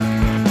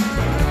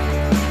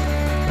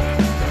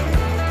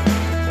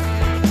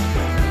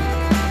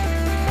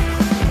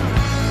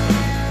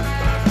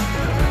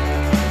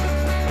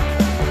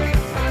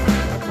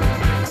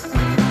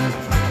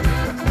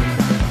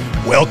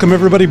Welcome,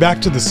 everybody,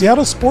 back to the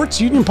Seattle Sports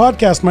Union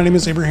Podcast. My name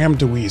is Abraham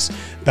DeWeese.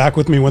 Back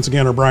with me once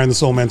again are Brian the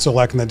Soulman,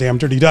 Solack, and the Damn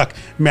Dirty Duck,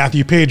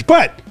 Matthew Paige.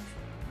 But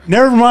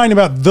never mind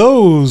about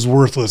those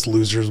worthless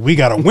losers. We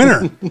got a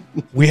winner.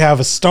 We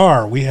have a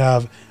star. We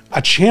have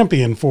a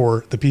champion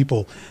for the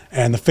people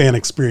and the fan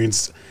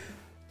experience.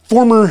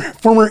 Former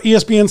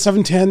ESPN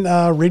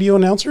 710 radio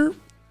announcer,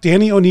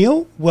 Danny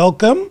O'Neill.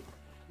 Welcome.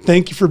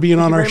 Thank you for being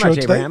on our show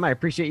today. Abraham. I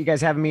appreciate you guys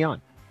having me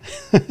on.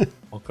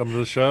 Welcome to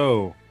the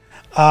show.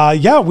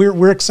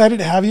 We're excited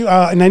to have you.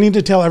 And I need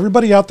to tell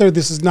everybody out there,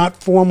 this is not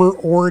former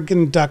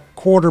Oregon Duck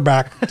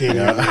quarterback Danny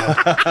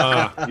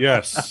O'Neill.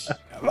 Yes.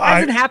 It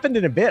hasn't happened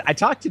in a bit. I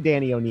talked to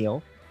Danny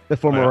O'Neill, the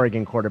former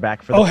Oregon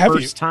quarterback, for the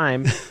first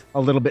time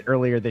a little bit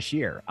earlier this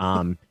year.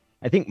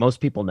 I think most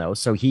people know.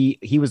 So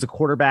he was a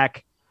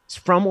quarterback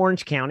from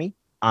Orange County,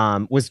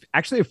 was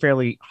actually a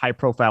fairly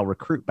high-profile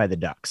recruit by the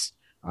Ducks.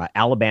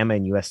 Alabama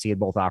and USC had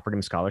both offered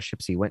him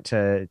scholarships. He went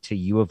to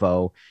U of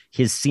O.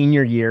 His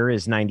senior year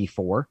is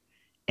 94.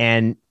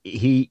 And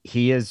he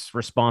is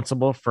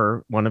responsible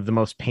for one of the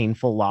most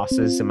painful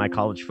losses in my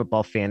college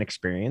football fan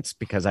experience,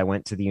 because I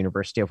went to the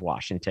University of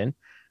Washington.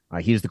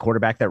 He was the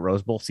quarterback that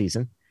Rose Bowl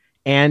season.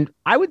 And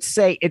I would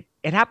say it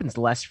happens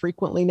less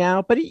frequently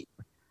now, but I'd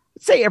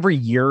say every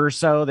year or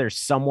so, there's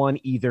someone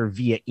either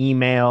via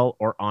email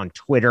or on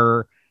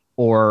Twitter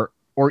or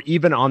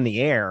even on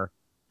the air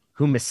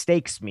who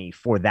mistakes me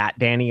for that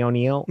Danny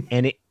O'Neill,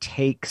 and it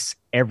takes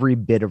every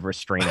bit of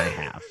restraint I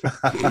have.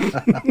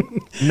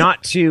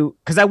 Not to,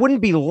 because I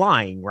wouldn't be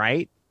lying,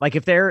 right? Like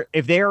if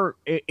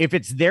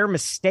it's their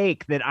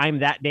mistake that I'm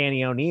that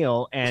Danny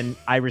O'Neill, and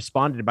I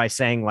responded by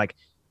saying, like,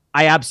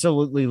 I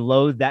absolutely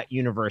loathe that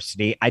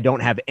university. I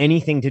don't have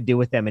anything to do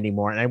with them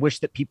anymore, and I wish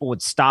that people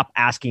would stop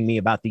asking me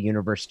about the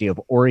University of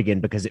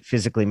Oregon because it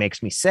physically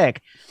makes me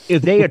sick.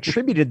 If they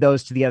attributed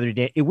those to the other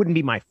day, it wouldn't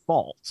be my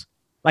fault.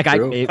 Like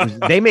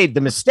they made the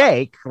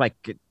mistake. Like,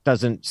 it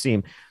doesn't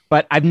seem,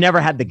 but I've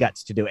never had the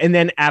guts to do it. And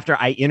then after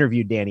I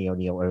interviewed Danny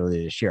O'Neill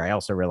earlier this year, I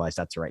also realized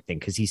that's the right thing,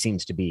 because he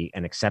seems to be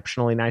an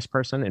exceptionally nice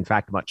person. In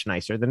fact, much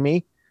nicer than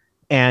me.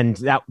 And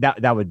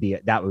that would be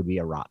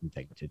a rotten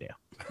thing to do.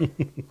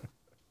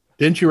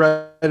 Didn't you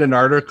write an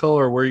article,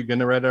 or were you going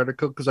to write an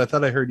article? Because I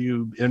thought I heard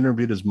you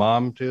interviewed his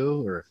mom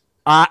too, or.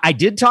 I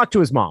did talk to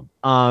his mom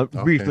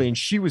briefly, and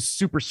she was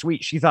super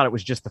sweet. She thought it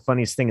was just the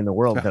funniest thing in the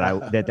world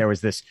that there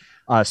was this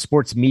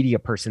sports media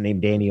person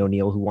named Danny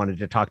O'Neill who wanted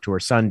to talk to her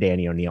son,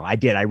 Danny O'Neill. I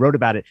did. I wrote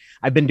about it.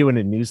 I've been doing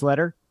a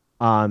newsletter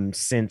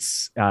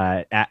since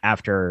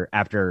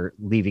after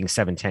leaving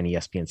 710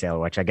 ESPN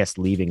Seattle, which I guess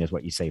leaving is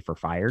what you say for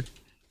fired.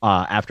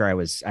 After I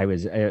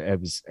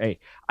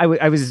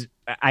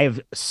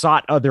have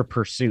sought other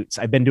pursuits.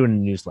 I've been doing a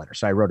newsletter,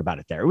 so I wrote about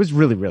it there. It was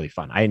really, really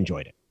fun. I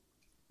enjoyed it.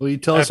 Will you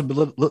tell us a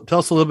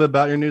little bit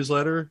about your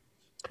newsletter?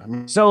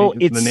 So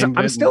it's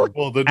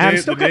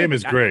the name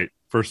is great.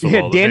 First of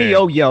all, Danny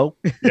O'Yo.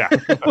 Yeah.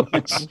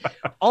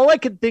 All I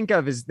could think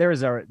of is there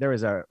was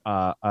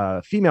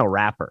a female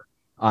rapper.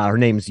 Her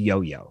name's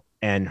Yo Yo,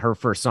 and her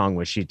first song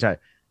was and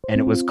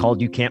it was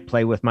called "You Can't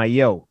Play with My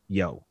Yo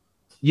Yo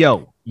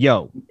Yo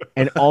Yo,"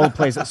 and all the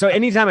places. So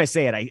anytime I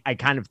say it, I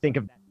kind of think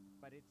of that.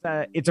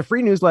 But it's a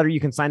free newsletter. You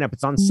can sign up.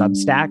 It's on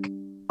Substack.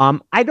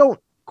 I don't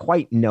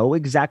quite know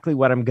exactly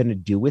what I'm going to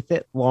do with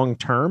it long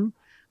term.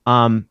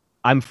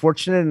 I'm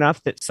fortunate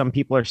enough that some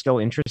people are still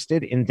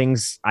interested in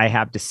things I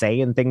have to say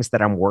and things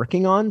that I'm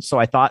working on. So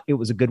I thought it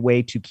was a good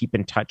way to keep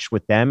in touch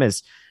with them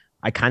as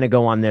I kind of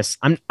go on this.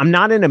 I'm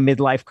not in a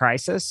midlife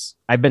crisis.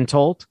 I've been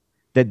told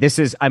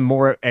that I'm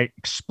more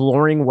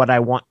exploring what I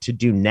want to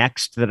do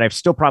next, that I've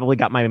still probably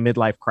got my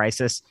midlife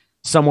crisis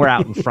somewhere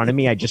out in front of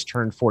me. I just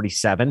turned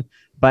 47,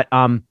 but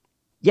I'm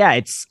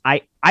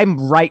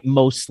right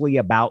mostly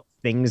about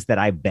things that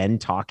I've been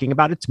talking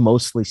about. It's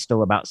mostly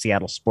still about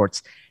Seattle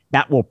sports.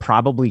 That will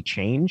probably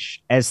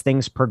change as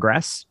things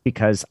progress,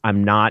 because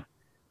I'm not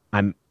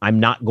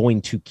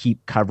going to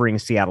keep covering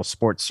Seattle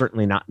sports,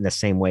 certainly not in the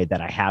same way that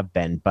I have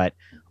been. But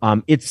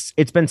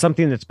it's been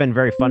something that's been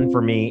very fun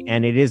for me,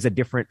 and it is a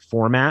different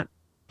format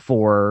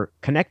for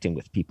connecting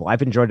with people.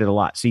 I've enjoyed it a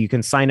lot. So you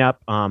can sign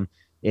up.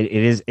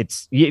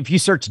 It's if you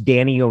search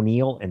Danny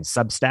O'Neill and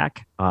Substack,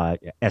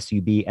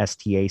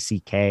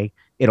 Substack,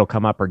 it'll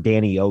come up, or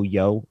Danny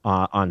O'Yo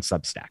on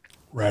Substack.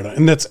 Right.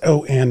 And that's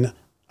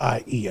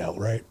Oniel,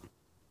 right?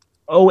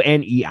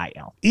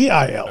 Oneil.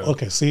 EIL.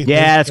 Okay. See.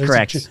 Yeah, that's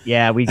correct.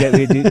 Yeah, we do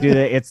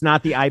the. It's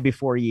not the I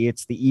before E.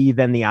 It's the E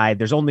then the I.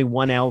 There's only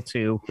one L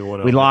too.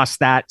 We lost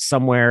that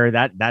somewhere.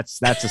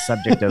 That's a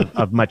subject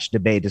of much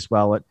debate as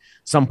well. At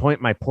some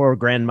point, my poor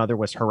grandmother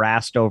was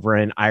harassed over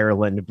in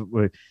Ireland.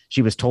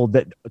 She was told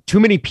that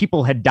too many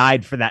people had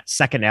died for that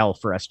second L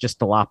for us just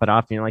to lop it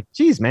off. And you're like,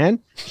 geez, man,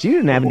 she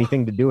didn't have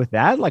anything to do with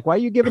that. Like, why are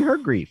you giving her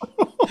grief?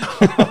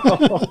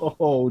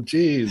 Oh,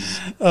 geez.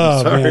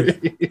 Oh, sorry.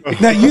 Man.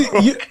 Now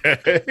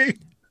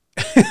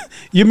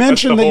you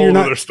mentioned that you're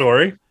not. Another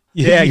story.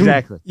 Yeah,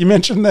 exactly. You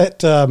mentioned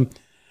that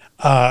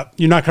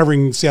you're not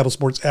covering Seattle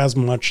sports as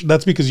much.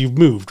 That's because you've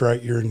moved,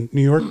 right? You're in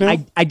New York now.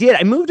 I did.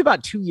 I moved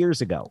about 2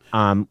 years ago,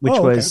 which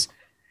was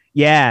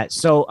Yeah.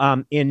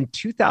 So in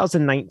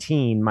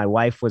 2019, my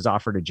wife was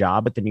offered a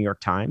job at the New York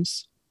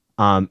Times.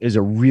 It was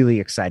a really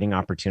exciting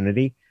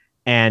opportunity.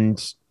 And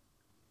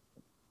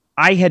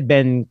I had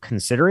been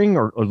considering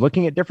or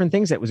looking at different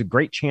things. It was a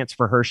great chance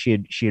for her. She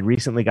had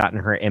recently gotten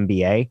her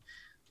MBA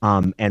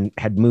and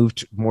had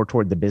moved more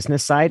toward the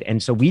business side.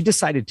 And so we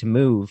decided to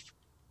move.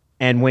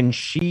 And when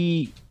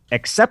she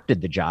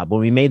accepted the job,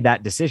 when we made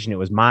that decision, it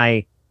was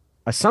my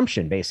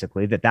assumption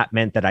basically that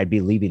meant that I'd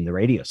be leaving the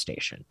radio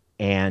station.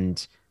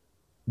 And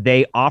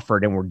they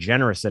offered and were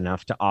generous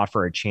enough to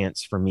offer a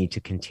chance for me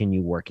to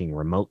continue working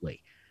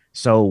remotely.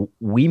 So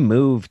we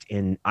moved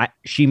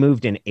she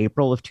moved in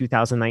April of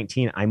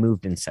 2019. I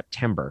moved in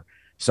September.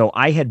 So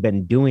I had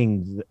been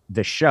doing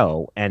the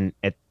show. And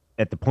at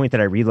the point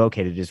that I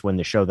relocated is when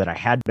the show that I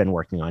had been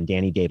working on,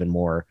 Danny, Dave, and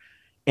More,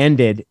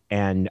 ended.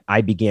 And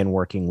I began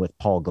working with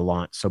Paul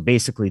Gallant. So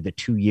basically the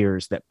 2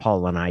 years that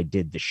Paul and I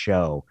did the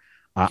show,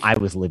 I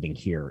was living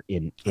here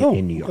in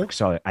New York. Okay.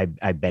 So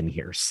I've been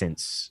here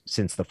since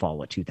the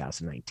fall of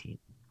 2019.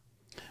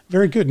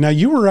 Very good. Now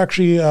you were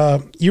actually,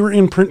 you were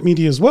in print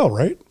media as well,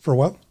 right? For a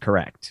while?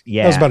 Correct.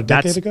 Yeah. That was about a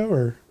decade ago,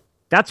 or?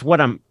 That's what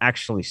I'm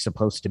actually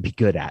supposed to be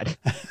good at.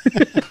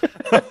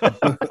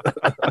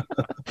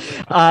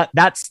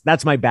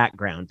 That's my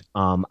background.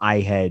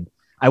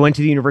 I went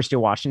to the University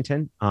of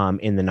Washington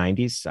in the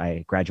 90s.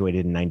 I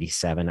graduated in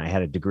 97. I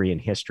had a degree in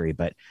history,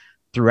 but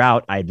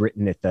throughout I'd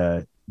written at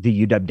the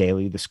UW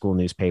Daily, the school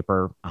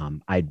newspaper.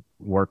 I'd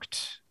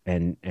worked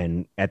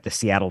and at the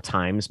Seattle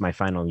Times, my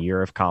final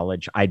year of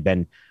college. I'd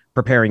been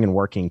preparing and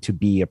working to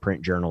be a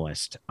print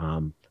journalist.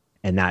 And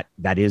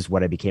that is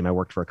what I became. I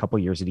worked for a couple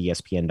of years at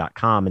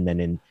ESPN.com. And then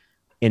in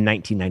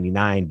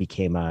 1999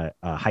 became a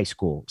high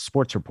school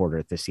sports reporter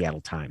at the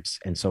Seattle Times.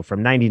 And so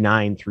from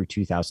 99 through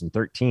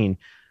 2013,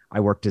 I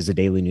worked as a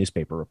daily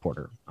newspaper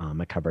reporter.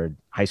 I covered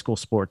high school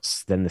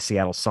sports, then the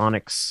Seattle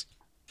Sonics,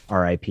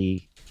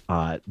 RIP,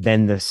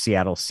 then the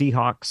Seattle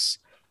Seahawks.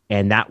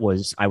 And I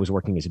was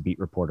working as a beat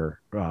reporter,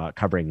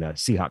 covering the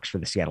Seahawks for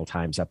the Seattle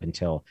Times up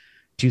until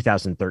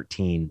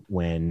 2013,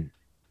 when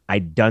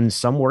I'd done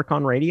some work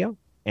on radio.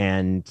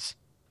 And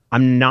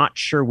I'm not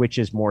sure which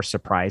is more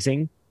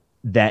surprising,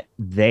 that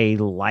they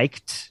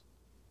liked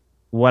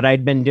what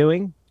I'd been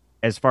doing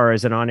as far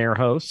as an on-air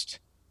host,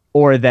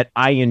 or that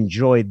I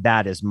enjoyed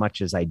that as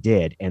much as I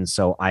did. And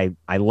so I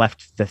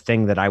left the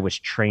thing that I was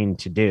trained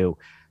to do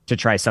to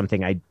try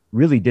something I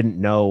really didn't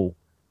know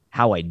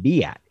how I'd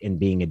be at in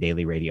being a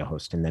daily radio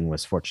host, and then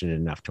was fortunate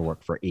enough to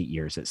work for 8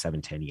 years at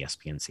 710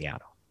 ESPN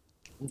Seattle.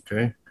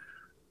 Okay.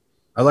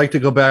 I'd like to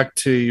go back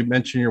to, you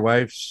mentioned your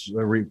wife's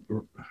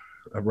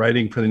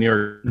writing for the New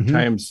York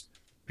Times.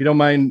 If you don't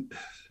mind,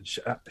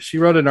 she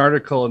wrote an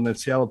article in the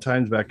Seattle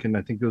Times back in,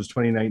 I think it was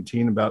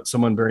 2019, about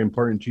someone very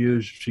important to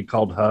you. She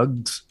called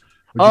Hugs.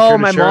 Oh,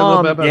 my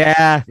mom.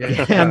 Yeah,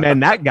 man,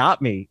 that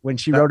got me when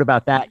she wrote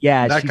about that.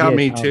 Yeah, that got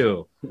me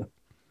too.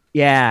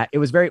 Yeah, it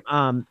was very,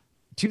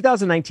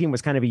 2019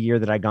 was kind of a year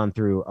that I'd gone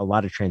through a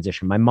lot of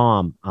transition. My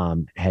mom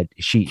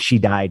she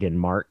died in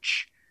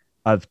March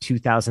of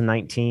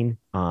 2019.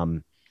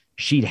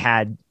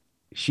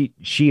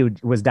 She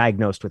was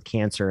diagnosed with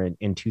cancer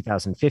in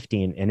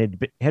 2015, and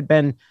it had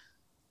been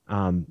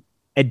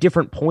at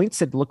different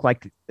points. It looked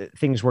like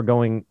things were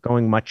going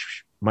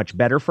much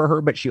better for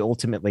her, but she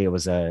ultimately, it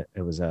was a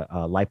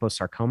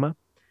liposarcoma,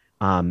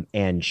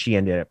 and she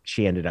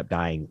ended up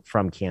dying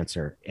from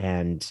cancer.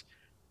 And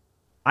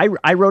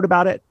I wrote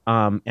about it,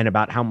 and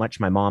about how much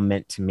my mom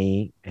meant to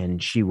me.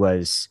 And she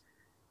wasn't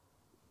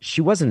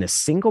a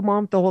single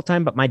mom the whole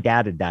time, but my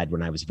dad had died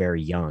when I was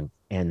very young.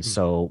 And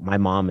so my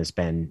mom has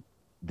been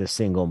the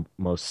single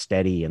most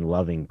steady and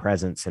loving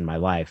presence in my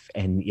life.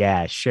 And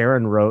yeah,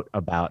 Sharon wrote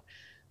about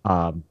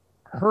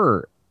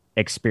her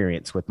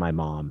experience with my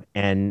mom,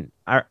 and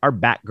our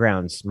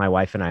backgrounds, my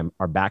wife and I,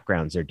 our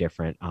backgrounds are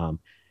different.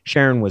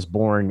 Sharon was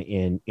born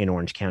in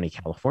Orange County,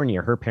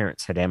 California. Her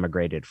parents had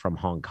emigrated from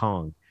Hong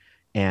Kong,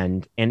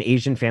 and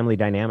Asian family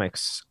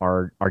dynamics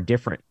are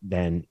different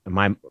than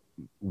my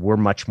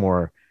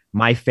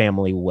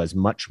family was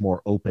much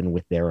more open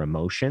with their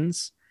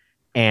emotions.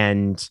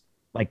 And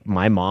like,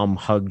 my mom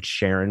hugged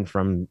Sharon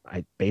from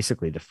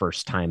basically the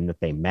first time that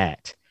they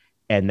met.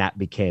 And that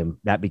became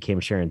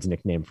Sharon's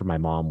nickname for my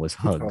mom, was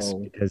Hugs.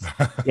 Because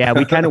yeah,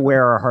 we kind of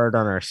wear our heart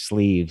on our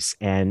sleeves.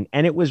 And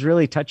it was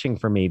really touching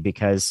for me,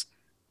 because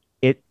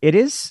it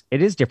is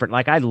different.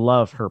 Like, I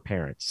love her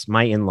parents.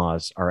 My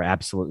in-laws are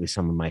absolutely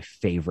some of my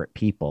favorite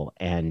people.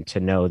 And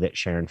to know that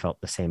Sharon felt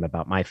the same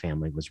about my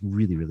family was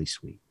really, really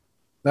sweet.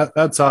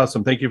 That's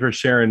awesome. Thank you for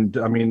sharing.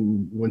 I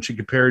mean, when she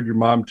compared your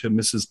mom to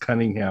Mrs.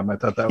 Cunningham, I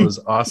thought that was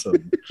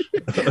awesome.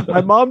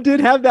 My mom did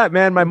have that,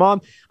 man. My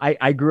mom,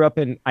 I grew up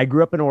in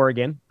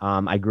Oregon.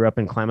 I grew up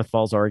in Klamath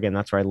Falls, Oregon.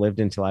 That's where I lived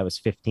until I was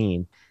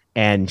 15.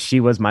 And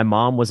my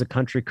mom was a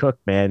country cook,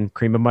 man.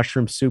 Cream of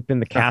mushroom soup in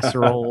the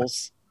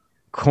casseroles,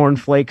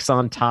 cornflakes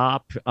on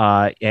top.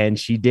 And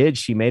she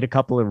made a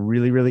couple of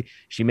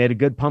she made a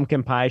good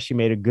pumpkin pie. She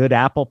made a good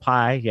apple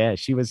pie. Yeah,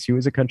 she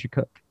was a country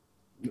cook.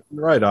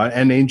 Right on.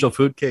 And angel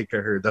food cake, I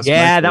heard. That's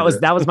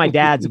that was my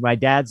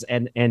dad's.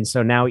 And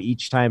so now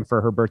each time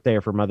for her birthday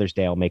or for Mother's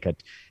Day, I'll make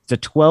it's a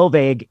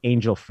 12-egg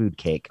angel food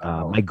cake.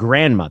 My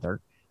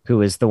grandmother,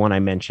 who is the one I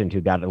mentioned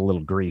who got a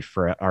little grief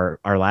for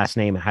our last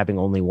name having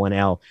only one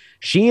L,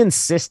 she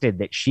insisted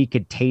that she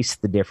could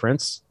taste the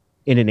difference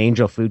in an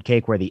angel food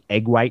cake where the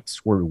egg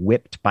whites were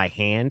whipped by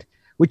hand.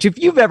 Which, if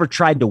you've ever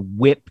tried to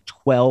whip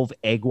 12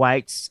 egg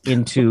whites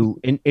into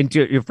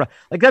your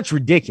like, that's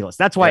ridiculous.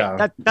 That's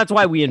why that's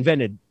why we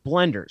invented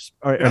blenders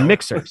or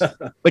mixers.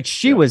 But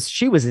she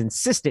was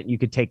insistent you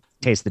could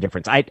taste the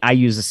difference. I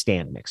use a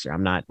stand mixer.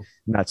 I'm not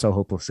so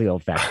hopelessly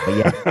old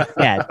fashioned. But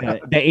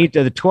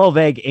the 12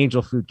 egg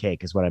angel food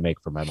cake is what I make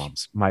for my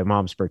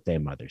mom's birthday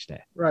and Mother's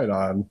Day. Right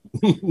on.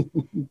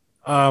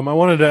 I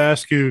wanted to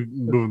ask you,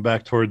 moving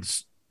back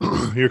towards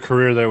your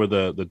career there with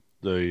the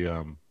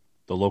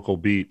local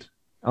beat.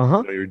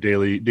 Your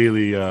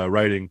daily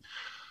writing.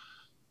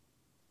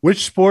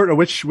 Which sport or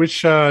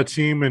which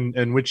team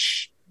and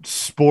which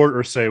sport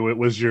or say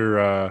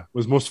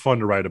was most fun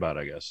to write about,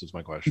 I guess is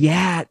my question.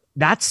 Yeah,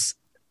 that's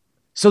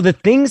so the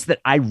things that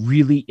I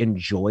really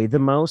enjoy the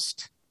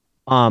most.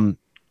 I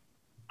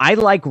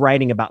like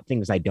writing about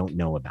things I don't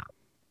know about.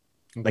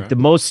 Okay. Like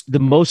the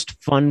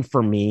most fun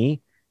for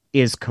me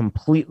is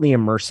completely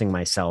immersing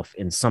myself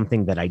in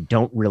something that I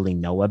don't really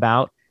know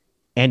about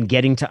and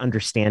getting to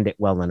understand it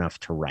well enough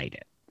to write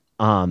it.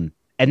 And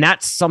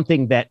that's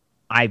something that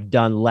I've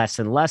done less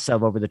and less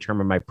of over the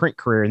term of my print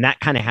career. And that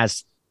kind of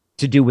has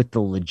to do with the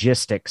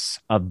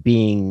logistics of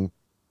being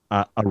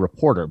a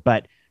reporter.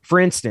 But for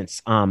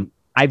instance,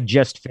 I've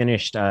just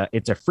finished,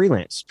 it's a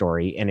freelance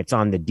story and it's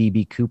on the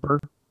DB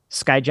Cooper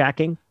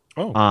skyjacking.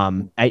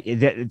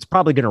 It's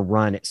probably going to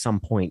run at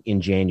some point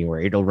in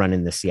January. It'll run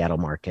in the Seattle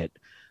market.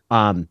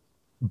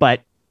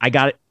 But I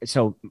got it.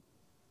 So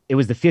it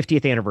was the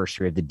 50th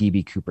anniversary of the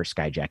DB Cooper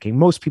skyjacking.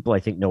 Most people,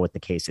 I think, know what the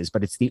case is,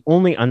 but it's the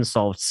only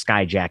unsolved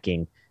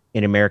skyjacking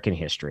in American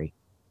history.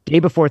 Day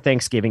before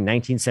Thanksgiving,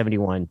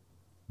 1971,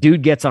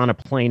 dude gets on a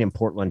plane in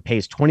Portland,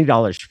 pays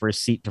 $20 for a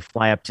seat to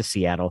fly up to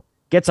Seattle,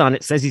 gets on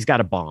it, says he's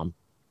got a bomb,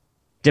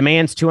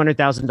 demands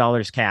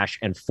 $200,000 cash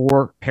and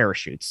 4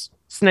 parachutes.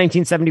 It's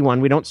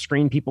 1971. We don't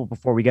screen people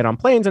before we get on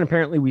planes, and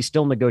apparently we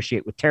still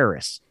negotiate with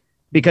terrorists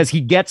because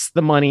he gets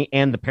the money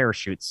and the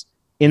parachutes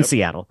in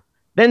Seattle.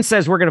 Then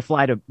says, we're going to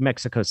fly to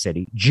Mexico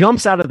City,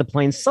 jumps out of the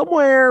plane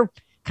somewhere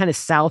kind of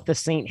south of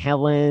St.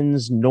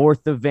 Helens,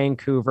 north of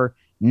Vancouver,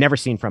 never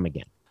seen from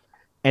again.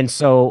 And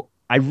so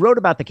I wrote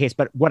about the case,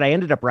 but what I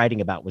ended up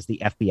writing about was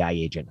the FBI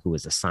agent who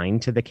was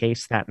assigned to the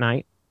case that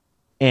night.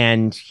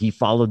 And he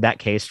followed that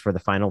case for the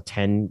final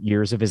 10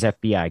 years of his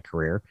FBI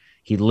career.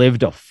 He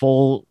lived a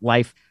full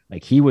life.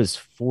 Like, he was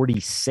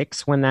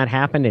 46 when that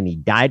happened, and he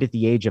died at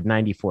the age of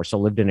 94. So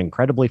lived an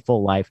incredibly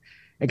full life,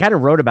 and kind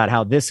of wrote about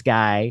how this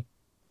guy,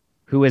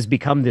 who has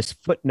become this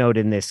footnote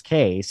in this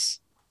case,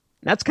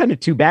 that's kind of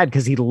too bad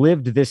because he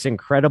lived this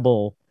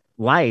incredible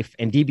life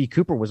and DB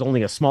Cooper was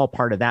only a small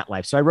part of that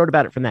life. So I wrote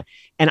about it from that.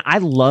 And I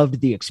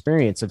loved the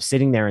experience of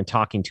sitting there and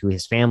talking to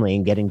his family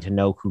and getting to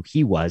know who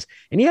he was.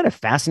 And he had a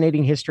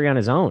fascinating history on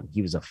his own.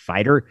 He was a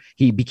fighter.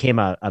 He became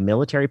a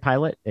military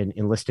pilot and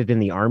enlisted in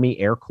the Army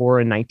Air Corps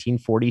in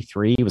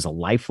 1943. He was a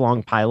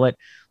lifelong pilot,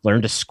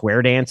 learned to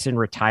square dance in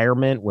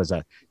retirement, was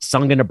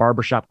sung in a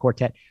barbershop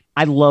quartet.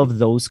 I love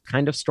those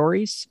kind of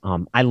stories.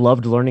 I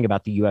loved learning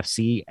about the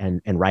UFC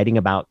and writing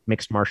about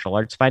mixed martial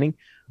arts fighting.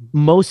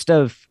 Most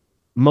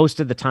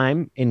of the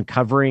time in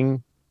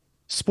covering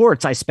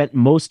sports, I spent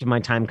most of my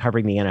time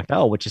covering the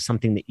NFL, which is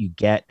something that you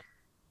get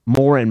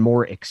more and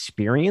more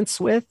experience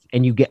with,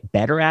 and you get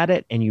better at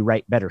it and you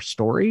write better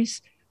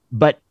stories.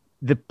 But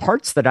the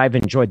parts that I've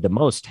enjoyed the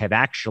most have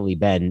actually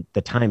been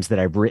the times that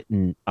I've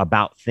written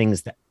about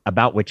things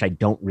about which I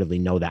don't really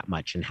know that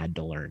much and had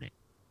to learn it.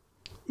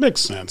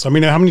 Makes sense. I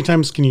mean, how many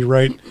times can you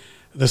write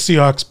the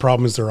Seahawks'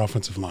 problem is their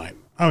offensive line?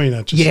 I mean,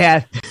 that's just...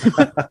 Yeah.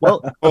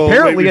 Well,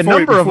 apparently a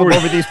number of them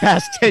over these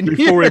past 10 years.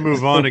 Before we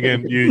move on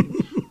again,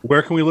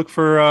 where can we look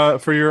for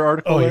your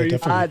article? Oh, yeah,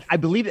 definitely. I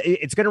believe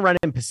it's going to run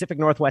in Pacific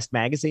Northwest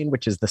Magazine,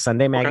 which is the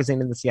Sunday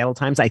magazine in the Seattle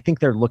Times. I think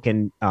they're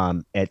looking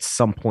at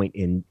some point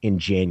in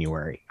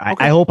January.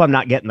 I hope I'm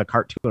not getting the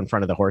cart too in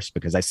front of the horse,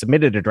 because I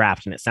submitted a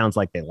draft and it sounds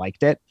like they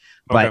liked it,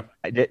 but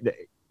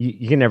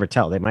you can never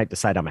tell. They might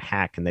decide I'm a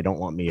hack and they don't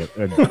want me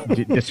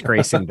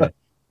disgracing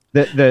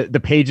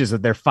the pages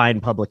of their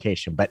fine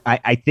publication. But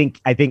I think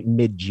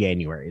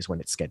mid-January is when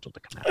it's scheduled to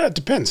come out. It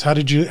depends. How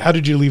did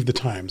you leave the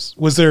Times?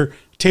 Was there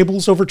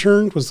tables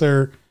overturned? Was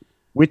there...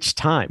 Which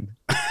time?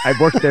 I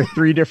worked there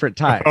 3 different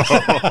times.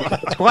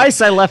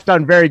 Twice I left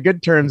on very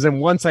good terms, and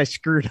once I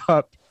screwed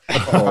up.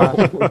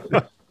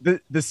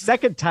 The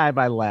second time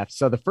I left,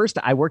 so the first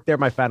I worked there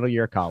my final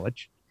year of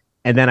college,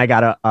 and then I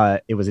got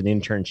it was an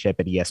internship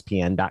at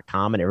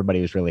ESPN.com, and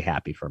everybody was really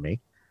happy for me.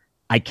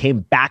 I came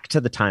back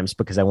to the Times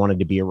because I wanted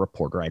to be a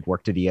reporter. I'd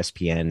worked at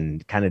ESPN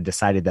and kind of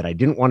decided that I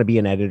didn't want to be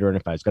an editor, and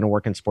if I was going to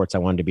work in sports, I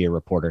wanted to be a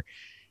reporter.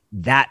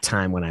 That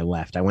time when I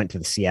left, I went to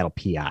the Seattle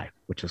PI,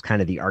 which was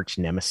kind of the arch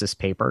nemesis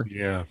paper.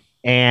 Yeah.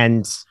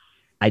 And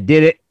I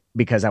did it.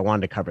 because I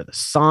wanted to cover the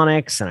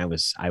Sonics, and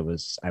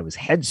I was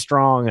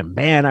headstrong, and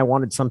man, I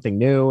wanted something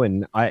new.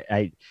 And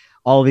I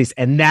all these,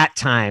 and that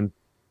time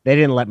they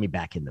didn't let me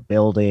back in the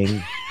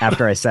building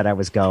after I said I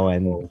was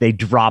going. They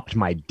dropped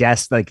my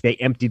desk. Like, they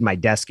emptied my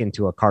desk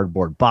into a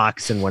cardboard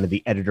box, and one of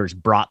the editors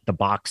brought the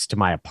box to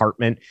my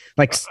apartment.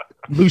 Like,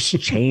 loose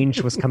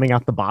change was coming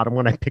out the bottom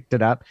when I picked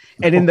it up.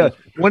 And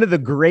one of the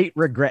great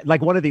regret,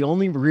 like one of the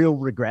only real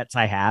regrets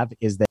I have,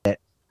 is that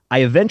I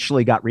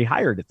eventually got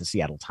rehired at the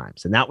Seattle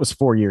Times, and that was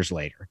 4 years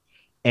later.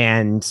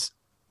 And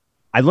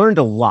I learned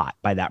a lot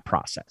by that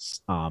process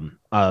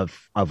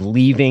of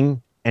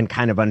leaving and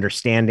kind of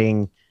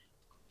understanding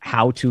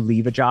how to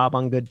leave a job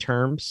on good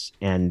terms,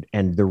 and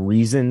the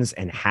reasons,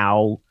 and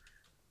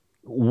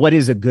what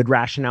is a good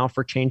rationale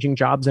for changing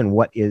jobs, and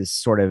what is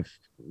sort of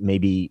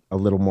maybe a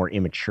little more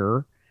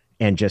immature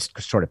and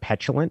just sort of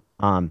petulant,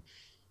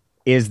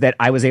 is that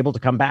I was able to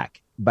come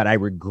back, but I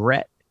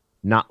regret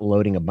not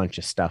loading a bunch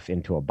of stuff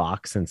into a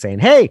box and saying,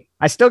 "Hey,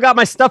 I still got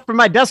my stuff from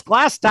my desk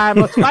last time.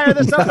 Let's fire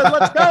this up and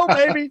let's go,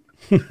 baby."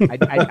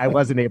 I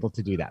wasn't able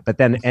to do that. But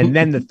then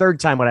the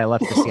third time when I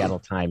left the Seattle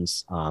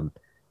Times,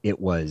 it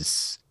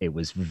was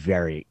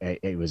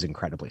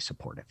incredibly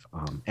supportive.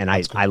 And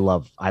I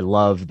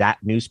love that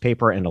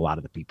newspaper and a lot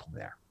of the people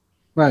there.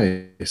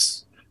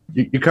 Nice.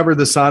 You covered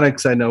the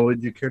Sonics, I know.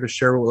 Would you care to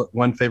share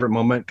one favorite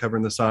moment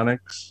covering the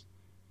Sonics?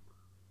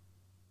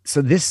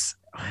 So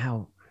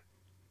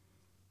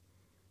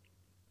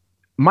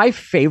my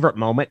favorite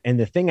moment, and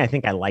the thing I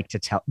think I like to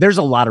tell, there's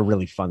a lot of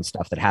really fun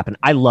stuff that happened.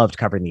 I loved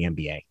covering the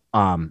NBA.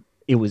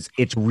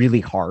 It's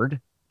really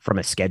hard from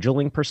a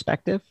scheduling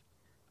perspective.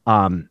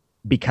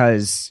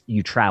 Because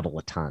you travel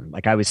a ton.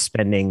 Like, I was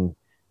spending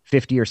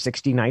 50 or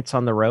 60 nights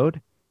on the road,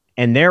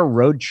 and their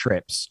road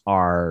trips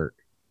are,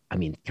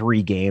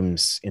 3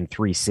 games in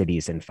 3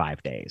 cities in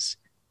 5 days.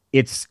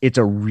 It's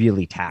a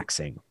really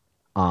taxing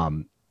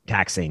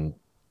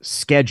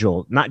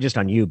schedule, not just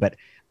on you, but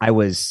I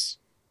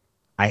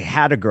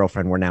had a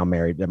girlfriend, we're now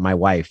married, but my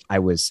wife,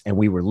 and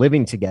we were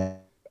living together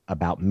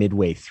about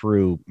midway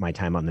through my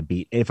time on the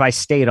beat. If I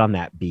stayed on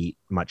that beat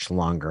much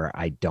longer,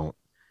 I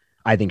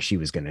think she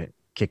was going to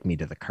kick me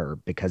to the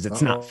curb, because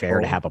it's not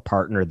fair to have a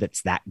partner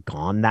that's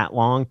gone that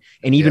long.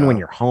 And even when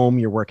you're home,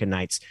 you're working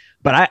nights.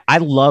 But I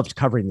loved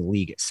covering the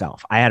league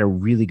itself. I had a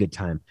really good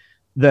time.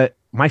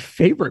 My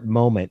favorite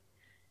moment.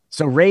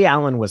 So Ray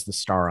Allen was the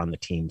star on the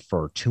team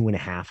for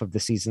 2.5 of the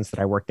seasons that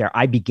I worked there.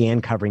 I began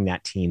covering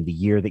that team the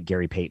year that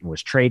Gary Payton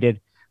was traded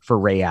for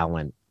Ray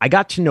Allen. I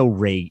got to know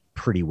Ray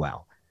pretty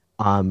well.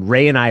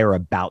 Ray and I are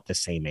about the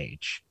same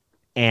age.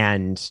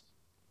 And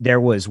there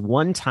was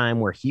one time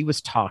where he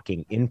was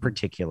talking in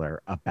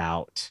particular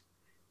about,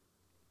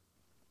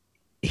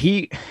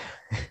 he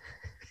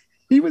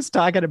was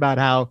talking about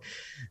how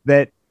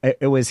that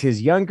it was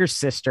his younger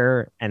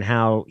sister, and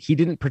how he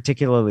didn't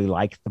particularly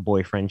like the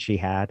boyfriend she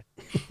had.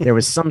 There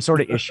was some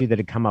sort of issue that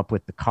had come up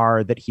with the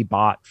car that he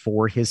bought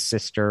for his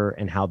sister,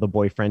 and how the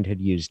boyfriend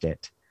had used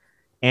it.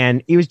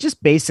 And he was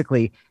just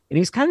basically, and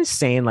he's kind of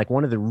saying, like,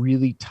 one of the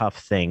really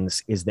tough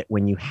things is that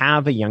when you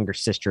have a younger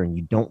sister and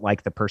you don't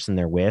like the person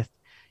they're with,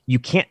 you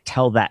can't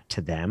tell that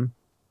to them.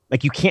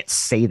 Like, you can't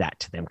say that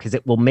to them, because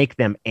it will make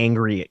them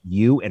angry at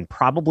you, and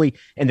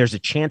there's a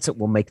chance it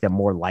will make them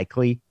more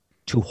likely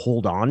to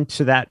hold on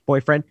to that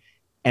boyfriend.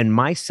 And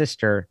my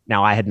sister,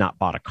 now I had not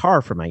bought a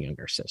car for my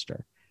younger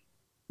sister,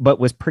 but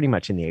was pretty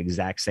much in the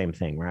exact same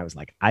thing, where I was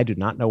like, I do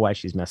not know why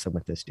she's messing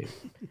with this dude.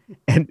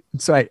 And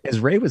so as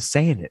Ray was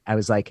saying it, I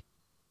was like,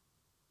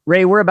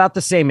 Ray, we're about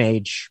the same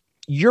age.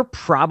 You're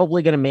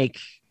probably going to make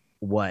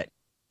what,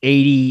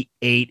 $88,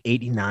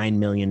 $89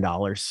 million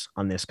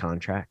on this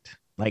contract.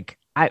 Like,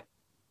 I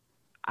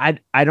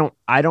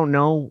don't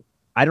know.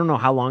 I don't know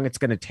how long it's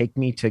going to take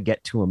me to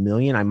get to $1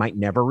 million. I might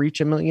never reach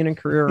 $1 million in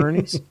career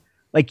earnings.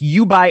 Like,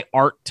 you buy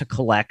art to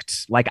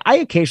collect. Like, I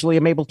occasionally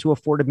am able to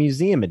afford a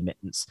museum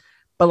admittance,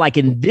 but like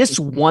in this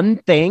one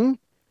thing,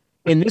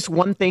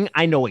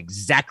 I know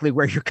exactly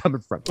where you're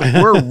coming from. Like,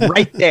 we're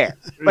right there.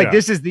 Like,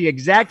 This is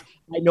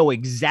I know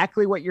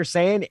exactly what you're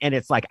saying. And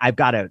it's like, I've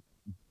got to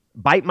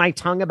bite my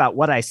tongue about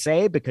what I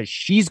say, because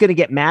she's going to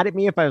get mad at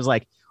me if I was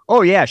like,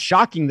 oh yeah,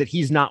 shocking that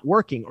he's not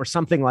working, or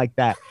something like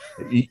that.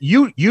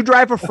 You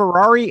drive a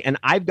Ferrari and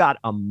I've got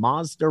a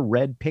Mazda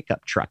red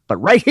pickup truck, but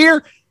right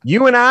here,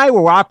 you and I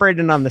were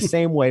operating on the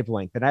same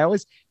wavelength.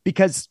 And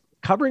because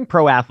covering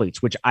pro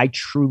athletes, which I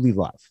truly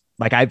love,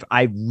 like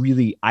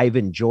I've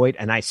enjoyed,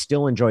 and I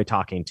still enjoy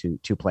talking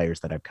to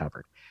players that I've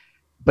covered,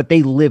 but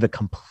they live a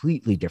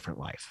completely different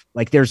life.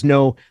 Like, there's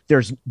no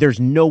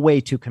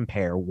way to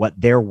compare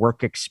what their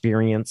work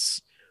experience,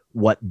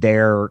 what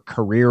their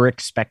career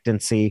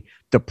expectancy,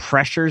 the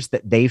pressures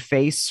that they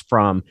face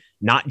from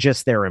not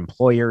just their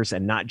employers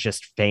and not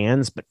just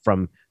fans, but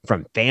from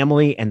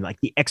family, and like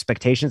the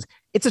expectations.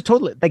 It's a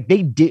totally, like,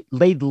 they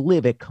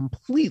live a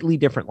completely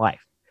different life.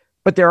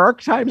 But there are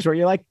times where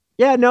you're like,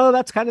 yeah, no,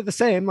 that's kind of the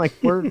same. Like,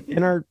 we're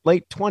in our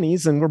late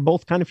 20s and we're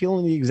both kind of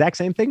feeling the exact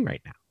same thing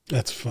right now.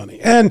 That's funny.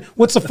 And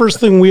what's the first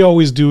thing we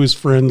always do as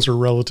friends or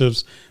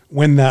relatives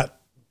when that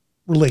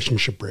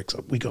relationship breaks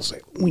up, we go say,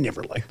 we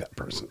never liked that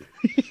person.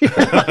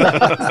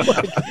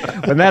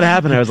 When that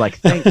happened, I was like,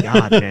 thank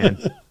God, man.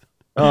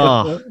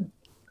 Oh.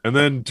 And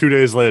then 2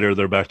 days later,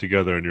 they're back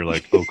together, and you're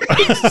like, "Oh,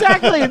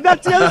 exactly." And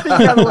that's the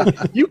other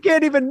thing. You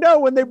can't even know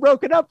when they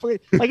broke it up.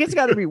 Like it's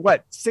got to be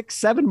what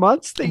 6-7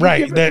 months,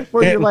 right?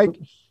 Before you're like,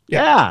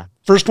 yeah.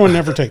 First one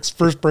never takes.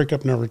 First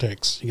breakup never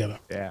takes. You gotta.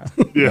 Yeah.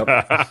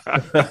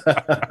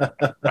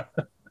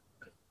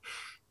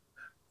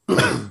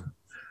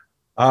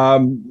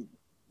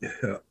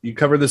 You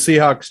covered the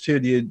Seahawks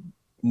too.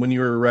 When you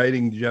were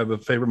writing, did you have a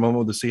favorite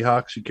moment with the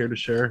Seahawks you care to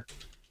share?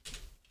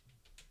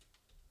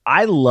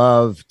 I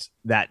loved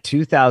that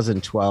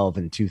 2012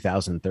 and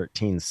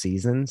 2013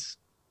 seasons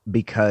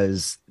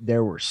because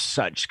there were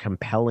such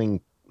compelling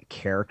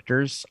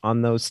characters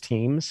on those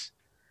teams.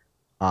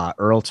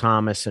 Earl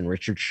Thomas and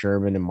Richard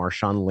Sherman and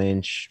Marshawn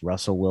Lynch,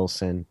 Russell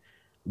Wilson,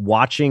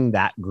 watching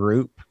that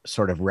group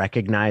sort of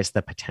recognize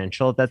the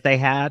potential that they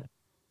had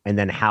and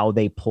then how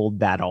they pulled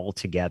that all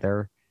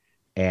together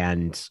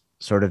and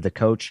sort of the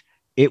coach,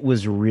 it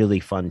was really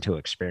fun to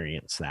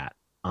experience that.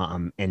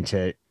 And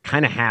to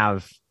kind of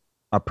have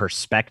a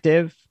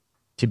perspective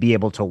to be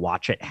able to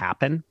watch it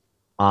happen.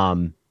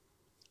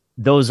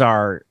 Those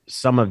are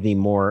some of the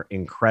more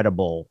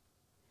incredible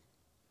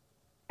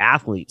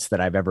athletes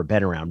that I've ever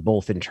been around,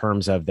 both in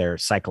terms of their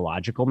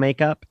psychological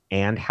makeup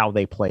and how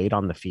they played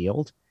on the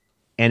field.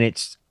 And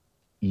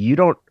you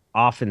don't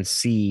often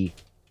see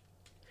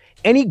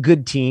any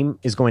good team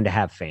is going to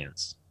have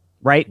fans,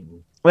 right?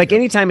 Like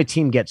anytime a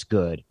team gets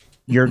good,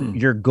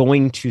 you're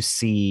going to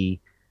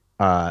see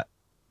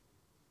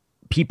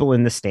people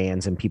in the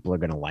stands and people are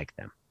going to like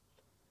them.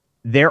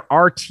 There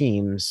are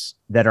teams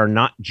that are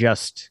not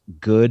just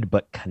good,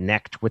 but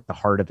connect with the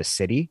heart of a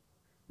city.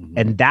 Mm-hmm.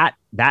 And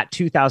that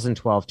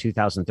 2012,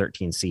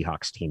 2013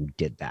 Seahawks team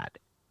did that.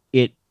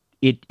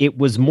 It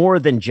was more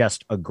than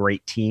just a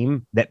great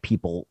team that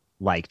people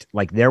liked.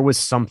 Like there was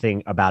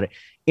something about it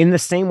in the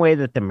same way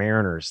that the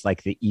Mariners,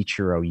 like the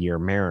Ichiro year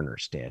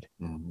Mariners did,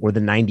 or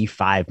the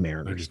 95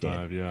 Mariners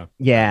did.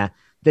 Yeah.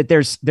 That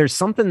there's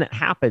something that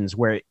happens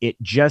where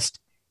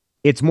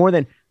it's more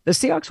than the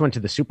Seahawks went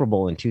to the Super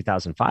Bowl in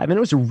 2005 and it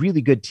was a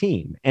really good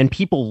team and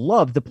people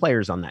loved the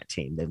players on that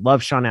team. They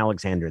love Sean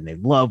Alexander and they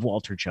love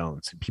Walter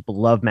Jones and people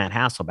love Matt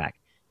Hasselbeck.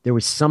 There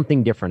was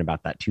something different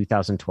about that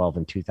 2012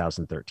 and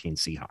 2013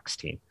 Seahawks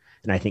team.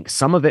 And I think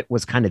some of it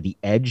was kind of the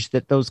edge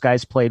that those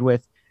guys played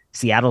with.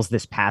 Seattle's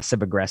this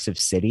passive aggressive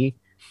city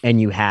and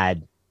you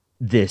had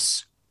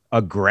this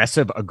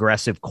aggressive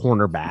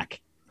cornerback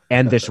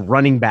and this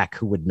running back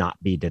who would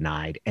not be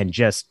denied and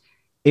just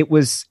it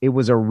was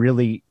a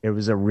really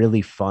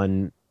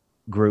fun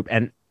group.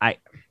 And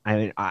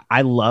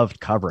I loved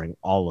covering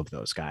all of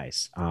those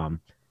guys.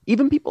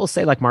 Even people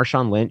say like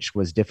Marshawn Lynch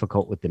was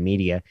difficult with the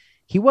media.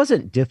 He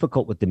wasn't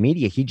difficult with the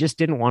media. He just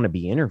didn't want to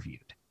be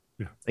interviewed.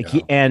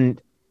 And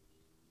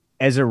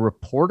as a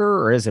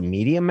reporter or as a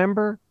media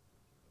member,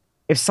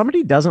 if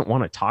somebody doesn't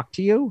want to talk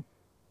to you,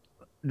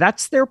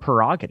 that's their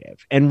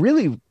prerogative. And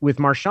really with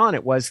Marshawn,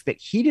 it was that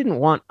he didn't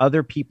want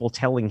other people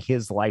telling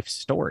his life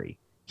story.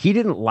 He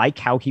didn't like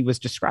how he was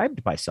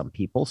described by some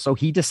people. So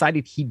he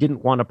decided he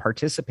didn't want to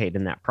participate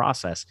in that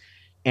process.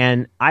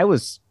 And I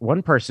was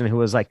one person who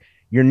was like,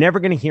 you're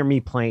never going to hear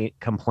me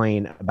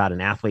complain about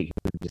an athlete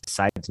who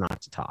decides not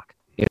to talk.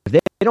 If they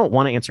don't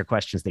want to answer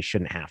questions, they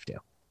shouldn't have to.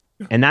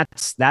 And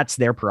that's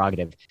their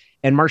prerogative.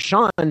 And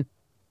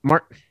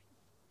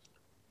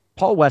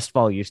Paul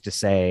Westphal used to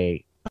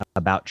say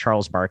about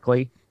Charles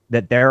Barkley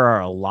that there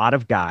are a lot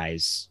of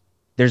guys.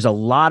 There's a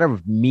lot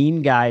of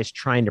mean guys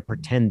trying to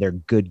pretend they're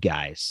good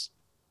guys.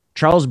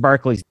 Charles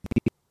Barkley's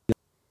the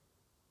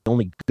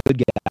only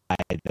good guy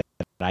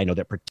that I know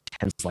that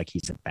pretends like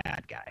he's a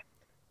bad guy.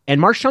 And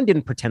Marshawn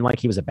didn't pretend like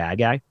he was a bad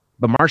guy,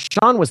 but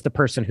Marshawn was the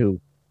person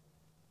who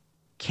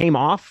came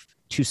off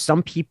to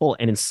some people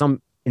and in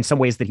some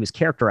ways that he was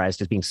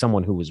characterized as being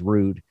someone who was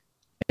rude,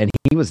 and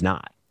he was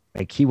not.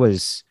 Like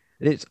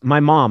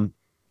my mom,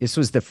 this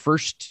was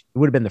it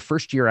would have been the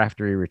first year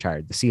after he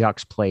retired. The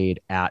Seahawks played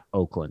at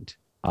Oakland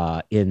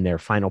in their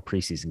final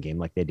preseason game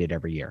like they did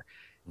every year.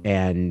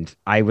 And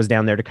I was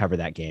down there to cover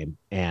that game.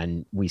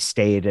 And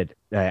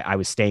I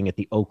was staying at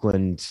the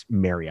Oakland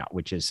Marriott,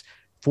 which is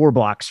 4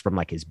 blocks from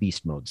like his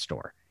Beast Mode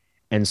store.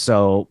 And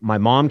so my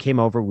mom came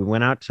over, we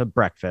went out to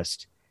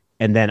breakfast.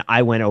 And then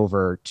I went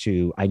over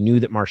I knew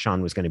that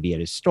Marshawn was going to be at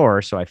his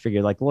store. So I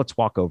figured like, let's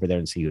walk over there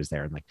and see who's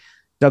there. And like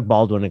Doug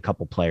Baldwin and a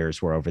couple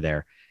players were over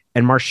there.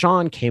 And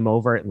Marshawn came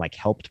over and like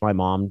helped my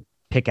mom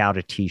pick out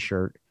a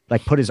t-shirt,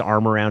 like put his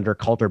arm around her,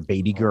 called her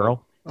baby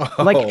girl.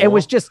 Like it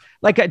was just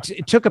like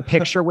took a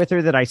picture with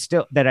her that I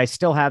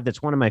still have.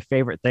 That's one of my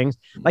favorite things.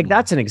 Like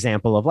that's an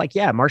example of like,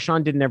 yeah,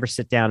 Marshawn didn't ever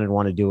sit down and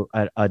want to do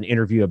an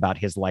interview about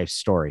his life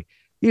story.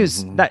 He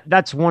was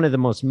that's one of the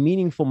most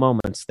meaningful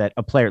moments that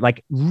a player,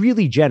 like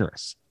really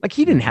generous, like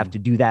he didn't have to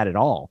do that at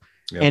all.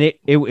 Yep. And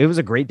it was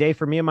a great day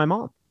for me and my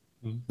mom.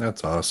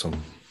 That's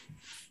awesome.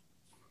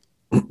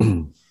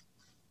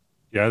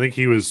 Yeah, I think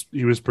he was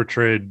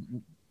portrayed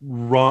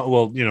wrong.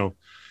 Well,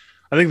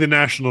 I think the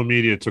national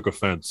media took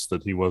offense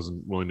that he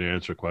wasn't willing to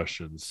answer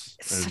questions.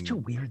 It's such a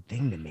weird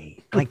thing to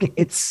me. Like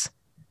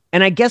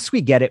and I guess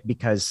we get it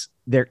because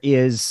there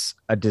is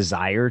a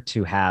desire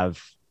to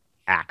have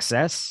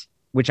access,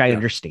 which I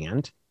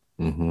understand.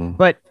 Mm-hmm.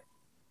 But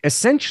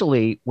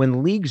essentially,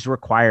 when leagues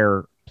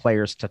require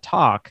players to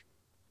talk,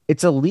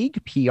 it's a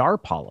league PR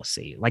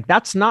policy. Like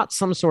that's not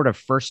some sort of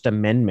First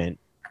Amendment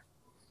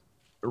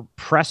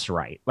press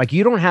right. Like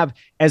you don't have,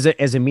 as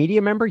a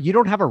media member, you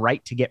don't have a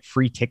right to get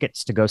free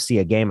tickets to go see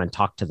a game and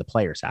talk to the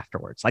players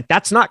afterwards. Like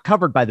that's not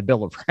covered by the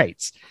Bill of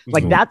Rights.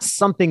 Like that's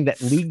something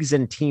that leagues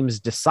and teams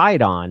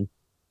decide on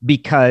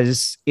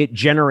because it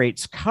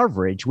generates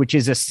coverage, which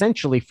is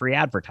essentially free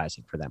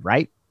advertising for them,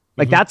 right?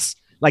 Like that's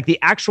like the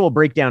actual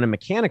breakdown and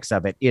mechanics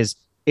of it is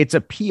it's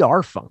a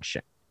PR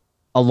function.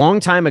 A long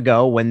time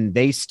ago when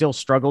they still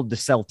struggled to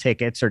sell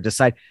tickets or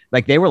decide,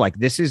 like they were like,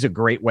 this is a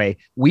great way.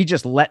 We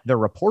just let the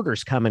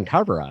reporters come and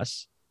cover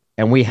us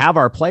and we have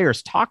our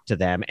players talk to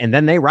them and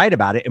then they write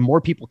about it and more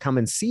people come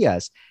and see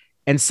us.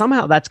 And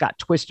somehow that's got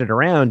twisted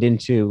around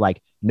into like,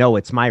 no,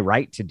 it's my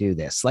right to do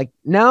this. Like,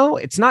 no,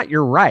 it's not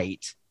your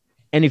right.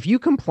 And if you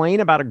complain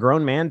about a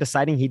grown man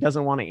deciding he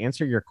doesn't want to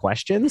answer your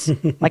questions,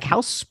 like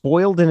how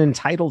spoiled and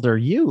entitled are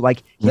you?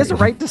 Like he has a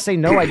right to say,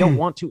 no, I don't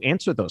want to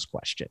answer those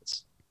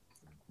questions.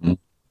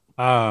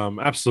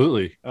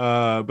 Absolutely.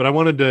 But I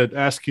wanted to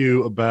ask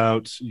you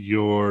about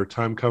your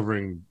time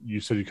covering.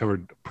 You said you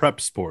covered prep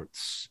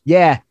sports.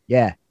 Yeah.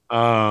 Did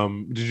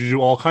you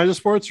do all kinds of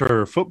sports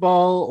or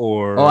football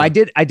or? Oh, I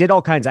did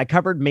all kinds. I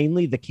covered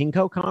mainly the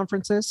Kinko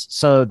conferences.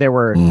 So there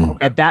were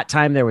at that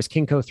time there was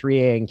Kinko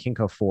 3A and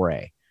Kinko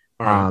 4A.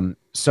 Right.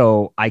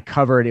 So I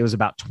covered, it was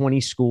about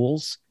 20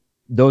 schools.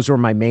 Those were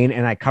my main,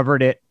 and I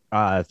covered it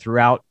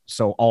throughout.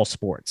 So all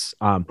sports.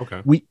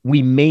 We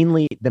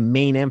mainly, the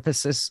main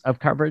emphasis of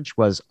coverage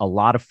was a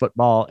lot of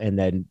football and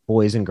then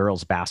boys and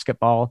girls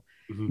basketball.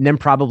 And then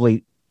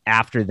probably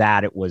after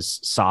that, it was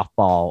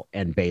softball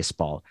and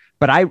baseball.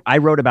 But I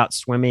wrote about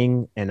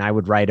swimming and I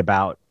would write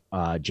about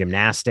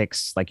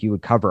gymnastics. Like you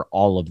would cover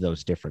all of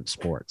those different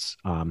sports.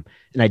 And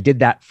I did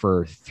that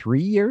for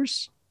 3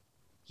 years.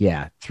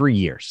 Yeah, 3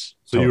 years.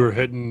 So you were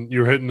hitting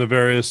the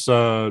various,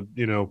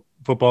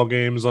 football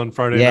games on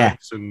Friday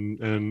nights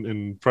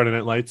and Friday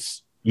Night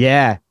Lights.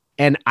 Yeah.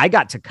 And I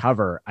got to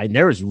cover,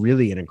 there was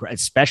really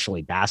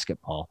especially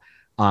basketball.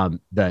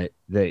 The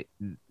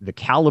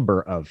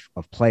caliber of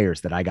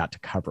players that I got to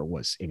cover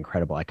was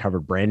incredible. I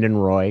covered Brandon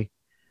Roy.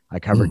 I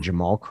covered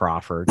Jamal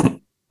Crawford,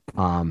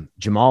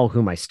 Jamal,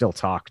 whom I still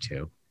talk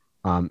to.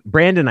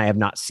 Brandon, I have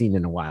not seen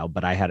in a while,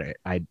 but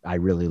I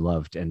really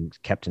loved and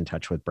kept in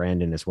touch with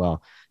Brandon as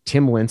well.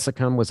 Tim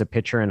Lincecum was a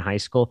pitcher in high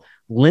school.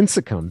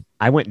 Lincecum,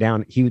 I went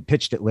down, he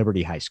pitched at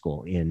Liberty High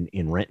School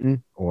in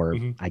Renton, or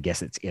I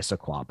guess it's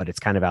Issaquah, but it's